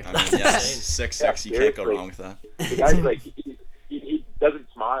monster. I mean, yeah, 6'6", you can't go wrong with that. The guy's like he doesn't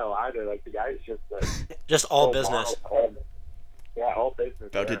smile either. Like the guy's just like Just all business. Yeah, all business.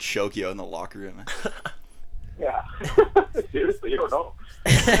 About to there. choke you out in the locker room. Yeah. Seriously, you don't know.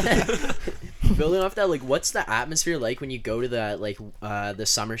 Building off that, like, what's the atmosphere like when you go to that, like, the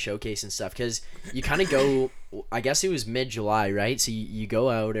summer showcase and stuff? Because you kind of go, I guess it was mid-July, right? So you go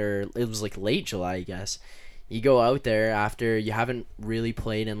out, or it was, like, late July, I guess. You go out there after you haven't really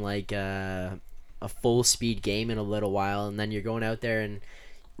played in, like, a full-speed game in a little while, and then you're going out there and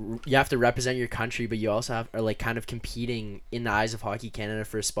you have to represent your country, but you also are like kind of competing in the eyes of Hockey Canada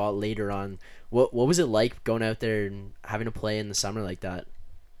for a spot later on. What was it like going out there and having to play in the summer like that?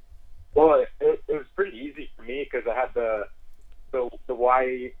 Well, it was pretty easy for me because I had the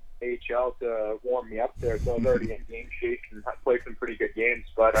YHL to warm me up there, so I was already in game shape and I played some pretty good games.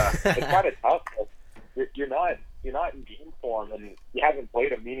 But it's kind of tough. You're not in game form, and you haven't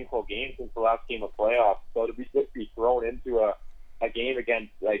played a meaningful game since the last game of playoffs. So to be thrown into a game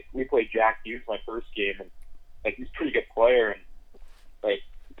against, like, we played Jack Hughes my first game, and like he's a pretty good player, and like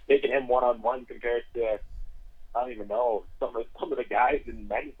taking him one-on-one compared to, I don't even know, some of the guys in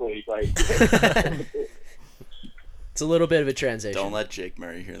men's league, like It's a little bit of a transition. Don't let Jake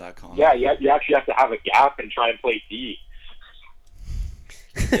Murray hear that comment. yeah, you actually have to have a gap and try and play D.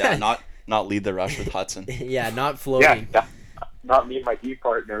 Yeah, not lead the rush with Hudson. Yeah, not floating. Yeah, not me and my D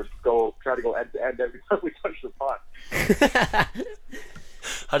partners try to go end to end every time we touch the puck.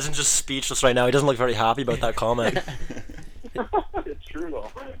 Hudson's just speechless right now. He doesn't look very happy about that comment. It's true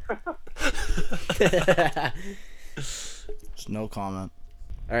though. Just no comment.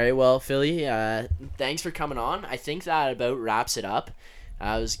 All right, well, Philly, thanks for coming on. I think that about wraps it up.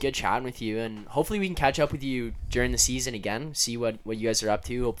 It was good chatting with you, and hopefully we can catch up with you during the season again, see what you guys are up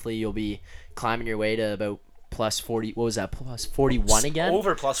to. Hopefully you'll be climbing your way to about plus 40. What was that? Plus 41 again?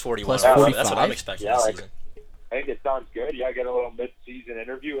 Over plus 41. Plus That's 45? what I'm expecting Yeah, this like- season. I think it sounds good. Yeah, get a little mid-season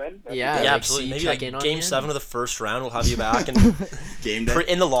interview in. Yeah, Yeah, like, absolutely. see, Maybe check like in on game you. 7 of the first round, we'll have you back and Game day.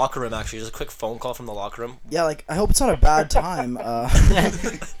 in the locker room. Actually, just a quick phone call from the locker room. Yeah, like I hope it's not a bad time.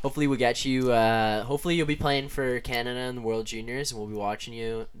 Hopefully we'll get you. Hopefully you'll be playing for Canada in the World Juniors, and we'll be watching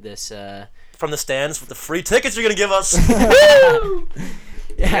you this. From the stands with the free tickets you're gonna give us.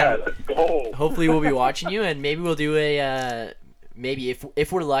 Yeah, let's go. Hopefully we'll be watching you, and maybe we'll do a. Maybe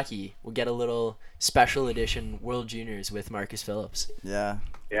if we're lucky, we'll get a little special edition World Juniors with Marcus Phillips. Yeah.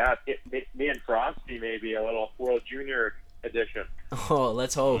 Yeah, me and Frosty maybe a little World Junior edition. Oh,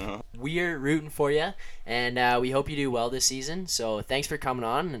 let's hope. Uh-huh. We're rooting for you, and we hope you do well this season. So thanks for coming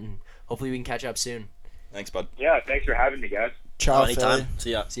on, and hopefully we can catch up soon. Thanks, bud. Yeah, thanks for having me, guys. Ciao, Anytime. Philly.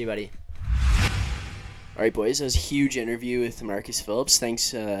 See ya. See you, buddy. All right, boys. That was a huge interview with Marcus Phillips.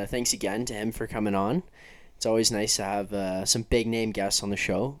 Thanks again to him for coming on. It's always nice to have some big name guests on the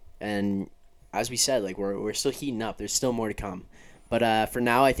show, and as we said, like we're still heating up. There's still more to come, but for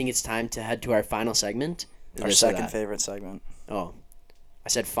now, I think it's time to head to our final segment. Our This or second that. favorite segment. Oh, I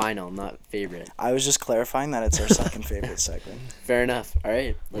said final, not favorite. I was just clarifying that it's our second favorite segment. Fair enough. All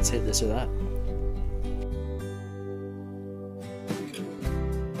right, let's hit this or that.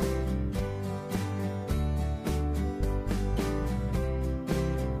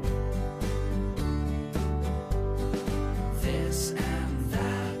 This and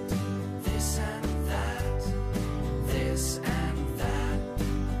that, this and that, this and that,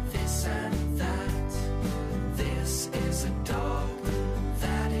 this and that. This is a dog,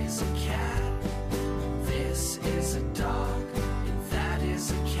 that is a cat. This is a dog, and that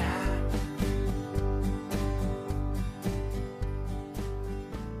is a cat.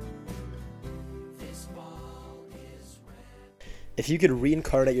 This ball is red. If you could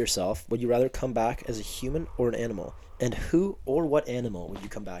reincarnate yourself, would you rather come back as a human or an animal? And who or what animal would you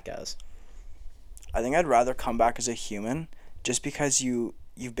come back as? I think I'd rather come back as a human, just because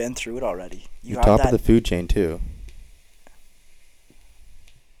you've been through it already. You You're have top that. of the food chain too.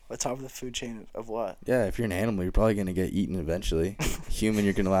 What top of the food chain of what? Yeah, if you're an animal, you're probably gonna get eaten eventually. Human,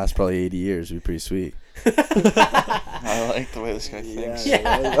 you're gonna last probably 80 years. It'd be pretty sweet. I like the way this guy thinks.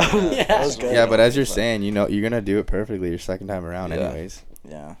 That was good. Yeah, but as you're saying, you know, you're gonna do it perfectly your second time around, Yeah. anyways.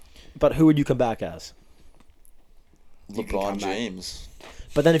 Yeah. But who would you come back as? You could come LeBron back. James.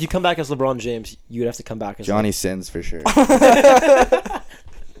 But then if you come back as LeBron James, you'd have to come back as Johnny Sins for sure.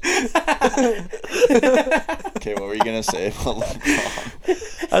 Okay, what were you gonna say about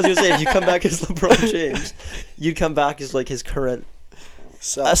LeBron? I was gonna say if you come back as LeBron James, you'd come back as like his current.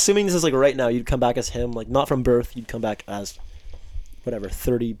 So Assuming this is like right now, you'd come back as him, like not from birth. You'd come back as whatever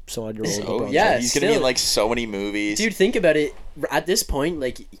 30-some-odd-year-old So, LeBron. yeah, James. he's gonna be in still- like so many movies. Dude, think about it. At this point,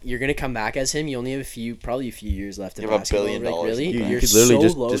 like, you're gonna come back as him. You only have probably a few years left in You have $1 basketball. billion Like, really, in the bank. you're could literally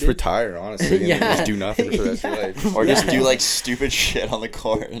so loaded. just retire, honestly, and Yeah. just do nothing for the rest of your life. Or just do like stupid shit on the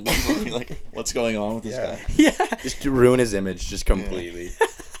court and then be like, what's going on with this Yeah. guy? Yeah. Just to ruin his image, just completely.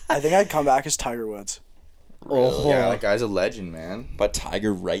 I think I'd come back as Tiger Woods. Oh, Yeah, that guy's a legend, man. But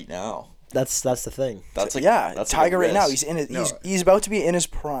Tiger right now. that's the thing. That's like Yeah, that's Tiger like a right now. risk. He's in it. No. He's about to be in his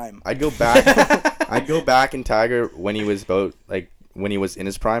prime. I'd go back. I'd go back in Tiger when he was when he was in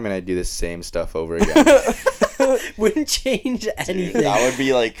his prime, and I'd do the same stuff over again. Wouldn't change anything. That would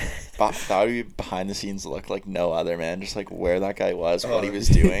be like that would be behind the scenes look like no other, man. Just like where that guy was, what he was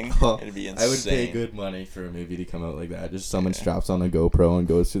doing. It'd be insane. I would pay good money for a movie to come out like that. Just someone straps on a GoPro and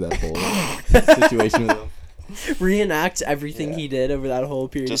goes through that whole situation with him. Reenact everything Yeah. he did over that whole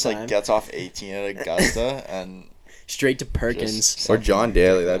period Just of like time. gets off 18 at Augusta and Straight to Perkins. just Or John something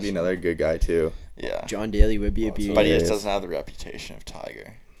Daly, that'd ridiculous. be another good guy too. Yeah. John Daly would be a beauty. But he just Yes. doesn't have the reputation of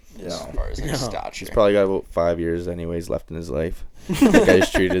Tiger. As No. far as like No. stature. He's probably got about 5 years anyways left in his life. That guy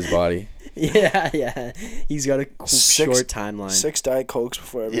just treated his body. yeah. He's got a Six- short timeline. 6 Diet Cokes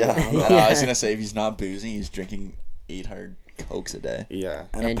before every Yeah. round. And I was gonna say if he's not boozing, he's drinking 800 Cokes a day. Yeah.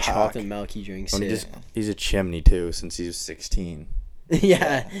 And a And pack. chocolate milk he drinks And too. he's a chimney too since he was 16.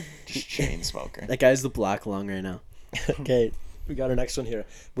 yeah. Just chain smoker. That guy's the black lung right now. Okay, we got our next one here.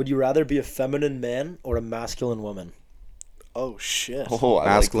 Would you rather be a feminine man or a masculine woman? Oh shit. Oh, I like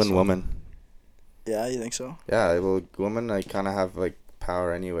Masculine this one. woman. Yeah, you think so? Yeah, well, women like kind of have like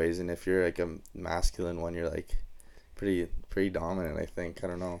power anyways, and if you're like a masculine one, you're like pretty dominant. I think. I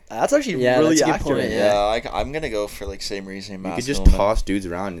don't know. That's actually Yeah, really that's a good accurate. point, Yeah, I'm gonna go for like same reason. You could Masculine just woman. toss dudes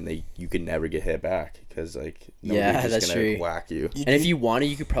around and you could never get hit back because like nobody's Yeah, just that's gonna true. whack you. You, And if you wanted,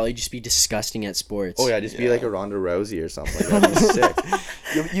 you could probably just be disgusting at sports. Oh yeah, just be Yeah. like a Ronda Rousey or something. Like that'd be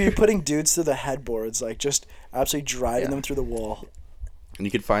sick. you're putting dudes through the headboards, like just absolutely driving Yeah. them through the wall. And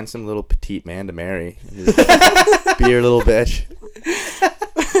you could find some little petite man to marry. And just be your little bitch.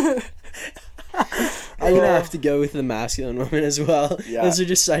 I'm gonna have to go with the masculine woman as well. Yeah. Those are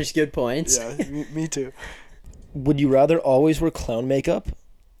just such good points. Yeah, me too. Would you rather always wear clown makeup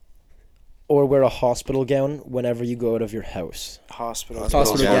or wear a hospital gown whenever you go out of your house? Hospital.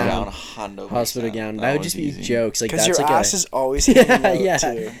 Hospital gown. 100%. Hospital gown. That would was just be easy. jokes. Like Because that's your like ass a, is always hanging out yeah.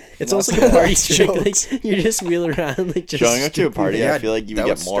 too. It's And almost that's- like a party that's trick. jokes. Like you just wheel around like just Showing up to a party, I feel like you would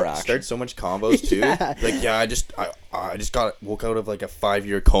that get more action. Start so much combos too. Yeah. Like yeah, I just woke out of like a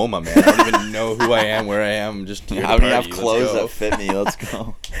 5-year coma, man. I don't even know who I am, where I am. Just here to How many have party. Let's clothes go. that fit me? Let's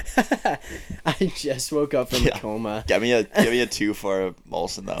go. I just woke up from Yeah. a coma. Give me a 2 for a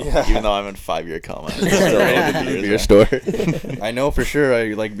Molson though. Yeah. Even though I'm in 5-year coma. I'm still Right in in the the beer store. I know for sure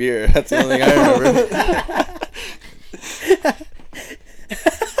I like beer. That's the only thing I remember.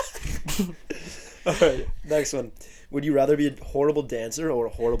 All right, next one. Would you rather be a horrible dancer or a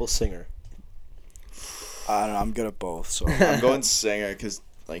horrible singer? I don't know. I'm good at both. So I'm going singer because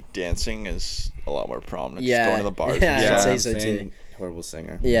like dancing is a lot more prominent. Yeah. Just going to the bars. Yeah, and I'd stuff. say I'm so, saying too. horrible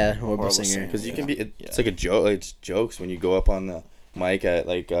singer. Yeah, horrible Horrible singer. singer. Because you can be, it's Yeah. like a joke. It's jokes when you go up on the mic at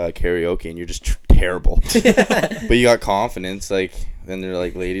like karaoke and you're just terrible. But you got confidence. Like then they're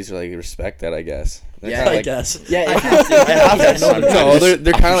like ladies are like respect that. I guess. They're Yeah, kinda I like, guess. Yeah, it has to. No,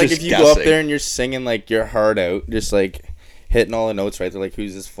 they're kind of like just if you go up guessing. there and you're singing like your heart out, just like hitting all the notes right. They're like,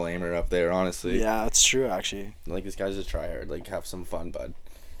 who's this flamer up there? Honestly, yeah, that's true actually. like this guy's a tryhard. Like have some fun, bud.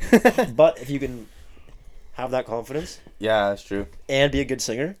 But if you can have that confidence Yeah, that's true. and be a good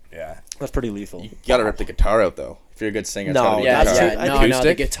singer, Yeah, that's pretty lethal. you gotta rip the guitar out though. If you're a good singer, it's No, gotta be Yeah, that's guitar. true. yeah, I no, think no, the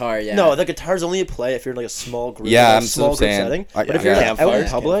acoustic. guitar, yeah. No, the guitar's only a play if you're in like a small group. Yeah, like, a I'm small still group saying. setting. I- But if you're yeah. like, out in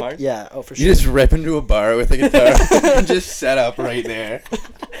Campfires, public, campfires? yeah, oh for You sure. just rip into a bar with a guitar and just set up right there.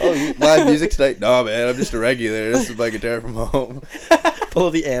 Oh, you live music tonight? No, man, I'm just a regular. This is my guitar from home. Pull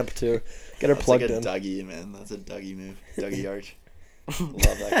the amp too. Get her That's plugged like a in. Dougie, man. That's a Dougie move. Dougie Arch. Love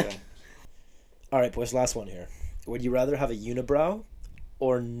that guy. All right, boys. Last one here. Would you rather have a unibrow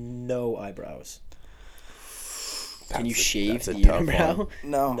or no eyebrows? Can you shave that's a the tough unibrow? one.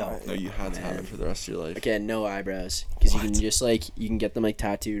 No. No, you had to have it for the rest of your life. Okay, no eyebrows, because you can just like you can get them like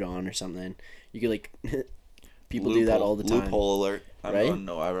tattooed on or something. You could like people do that all the time. Loophole alert. I'm Right? going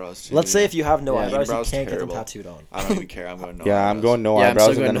no eyebrows too. Let's say if you have no Yeah, eyebrows, you unibrows can't get them terrible. tattooed on. I don't even care. I'm going no Yeah, eyebrows. I'm going no Yeah, I'm eyebrows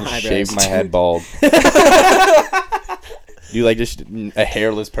still and going then no shave eyebrows. my head bald. You like just a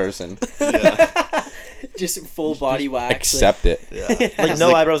hairless person. Yeah. Just full body wax. Accept it. Yeah. Like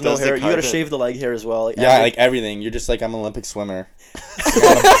no eyebrows, no does the hair. You gotta carpet- shave the leg hair as well. Like, Yeah, every- like everything. You're just like I'm an Olympic swimmer.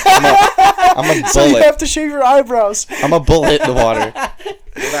 I'm a So you bullet. have to shave your eyebrows. I'm a bullet in the water.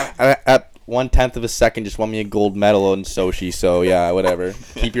 At 1/10 of a second, just won me a gold medal in Sochi. So yeah, whatever.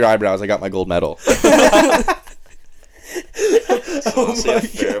 Keep your eyebrows. I got my gold medal. Honestly, a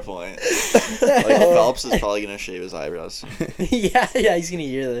fair point. Like Phelps is probably gonna shave his eyebrows. yeah, he's gonna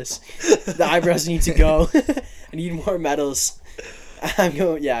hear this. The eyebrows need to go. I need more medals. I'm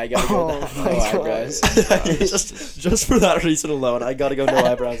going. Yeah, I gotta go. Oh with my no God. eyebrows. just for that reason alone, I gotta go no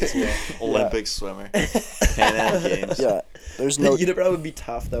eyebrows as well. Olympic swimmer. Pan Am Games. Yeah. There's No, no. unibrow would be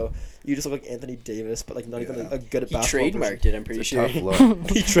tough though. You just look like Anthony Davis, but like not even a good at He basketball. trademarked it. I'm pretty sure. Tough look.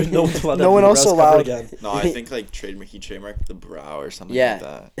 He no one's allowed to No have one else unibrows covered allowed. again. No, I think like he trademarked the brow or something Yeah. like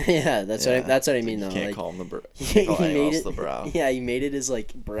that. Yeah, that's what I, that's what I mean You though. can't Like, call him the brow. he Call anyone made else it. the brow. Yeah, he made it his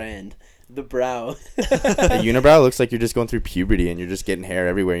like brand, the brow. A unibrow looks like you're just going through puberty and you're just getting hair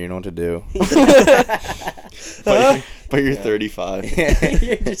everywhere. You know what to do. But you're 35.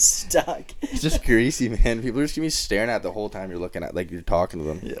 You're just stuck. It's just greasy, man. People are just gonna be staring at the whole time you're looking at, like you're talking to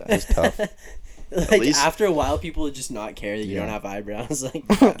them. Yeah. It's tough. Like least- after a while, people would just not care that you don't Yeah. have eyebrows. Like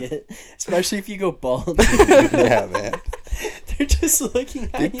fuck it. Especially if you go bald. Yeah, man. They're just looking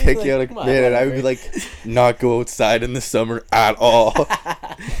at They'd you. pick like, you out, like, "Come on, man, and I would be whatever." like, not go outside in the summer at all.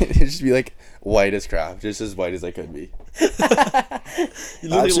 It'd just be like white as crap, just as white as I could be. You look like a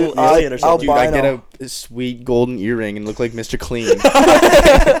little Absolute alien or something. Dude, I Albino. get a sweet golden earring and look like Mr. Clean.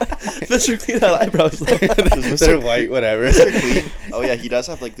 Mr. Clean had eyebrows. They're white, whatever. Oh yeah, he does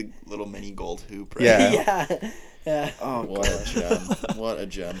have like the little mini gold hoop, right? Yeah. Yeah. Yeah. Oh, What a gem. What a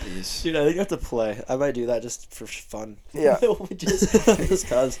gem piece. Dude, I think I have to play. I might do that just for fun. Yeah. Just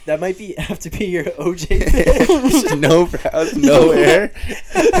cause. That might have to be your OJ thing. No brows, no hair.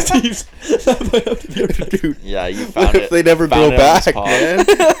 Steve's, that might have to be your Dude, Yeah, you what found if it. they never found grow it on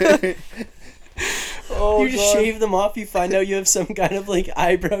the back, spot. man? Oh, You just shave them off. You find out you have some kind of like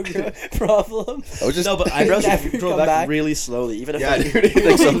eyebrow problem. I was just No, but eyebrows Never grow come back, back. really slowly. Even if yeah, like, dude.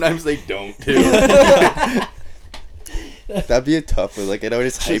 Like sometimes they don't too. That'd be a tough one. Like I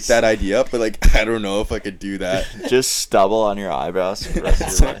always hype that idea up, but like I don't know if I could do that. Just stubble on your eyebrows for the rest of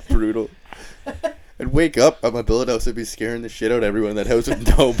It's your like life. brutal. I'd wake up at my billet house. I'd be scaring the shit out of everyone in that house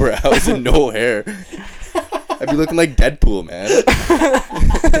with no brows and no hair. I'd be looking like Deadpool, man.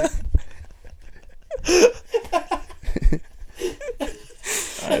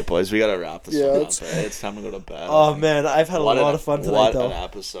 Alright, boys, we gotta wrap this Yeah, one up. it's- Right? It's time to go to bed. oh man, I've had a What lot an- of fun tonight What though. an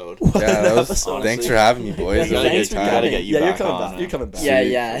episode. Yeah, that was, episode. thanks for having me, boys. Yeah, That was a thanks good for time. Gotta coming. get you Yeah, you're back coming on. back. You're coming back. Yeah,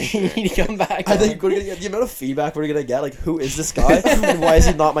 Sweet, yeah. for sure. You need to come back. I think we're gonna get the amount of feedback we're gonna get. Like, who is this guy? And why is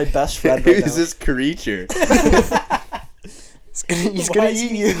he not my best friend right Who's now? this creature? He's Why gonna is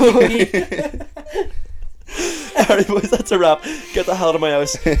eat he- you. Alright, boys, that's a wrap. Get the hell out of my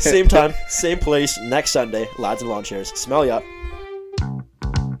house. Same time, same place, next Sunday. Lads and lawn chairs. Smell ya.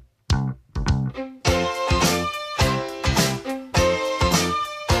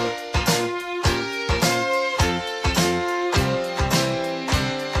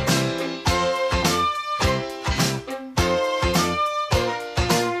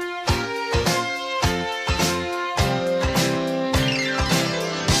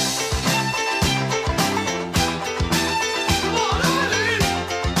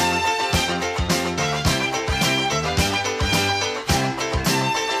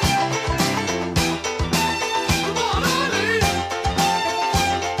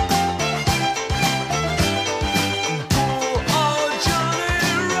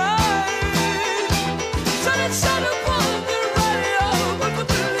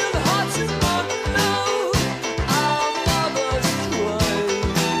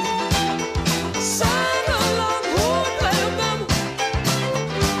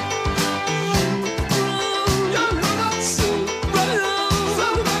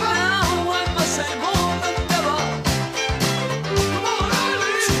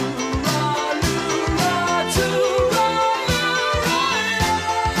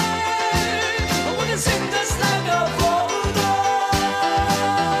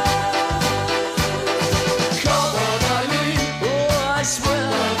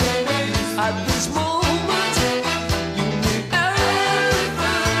 at this moment.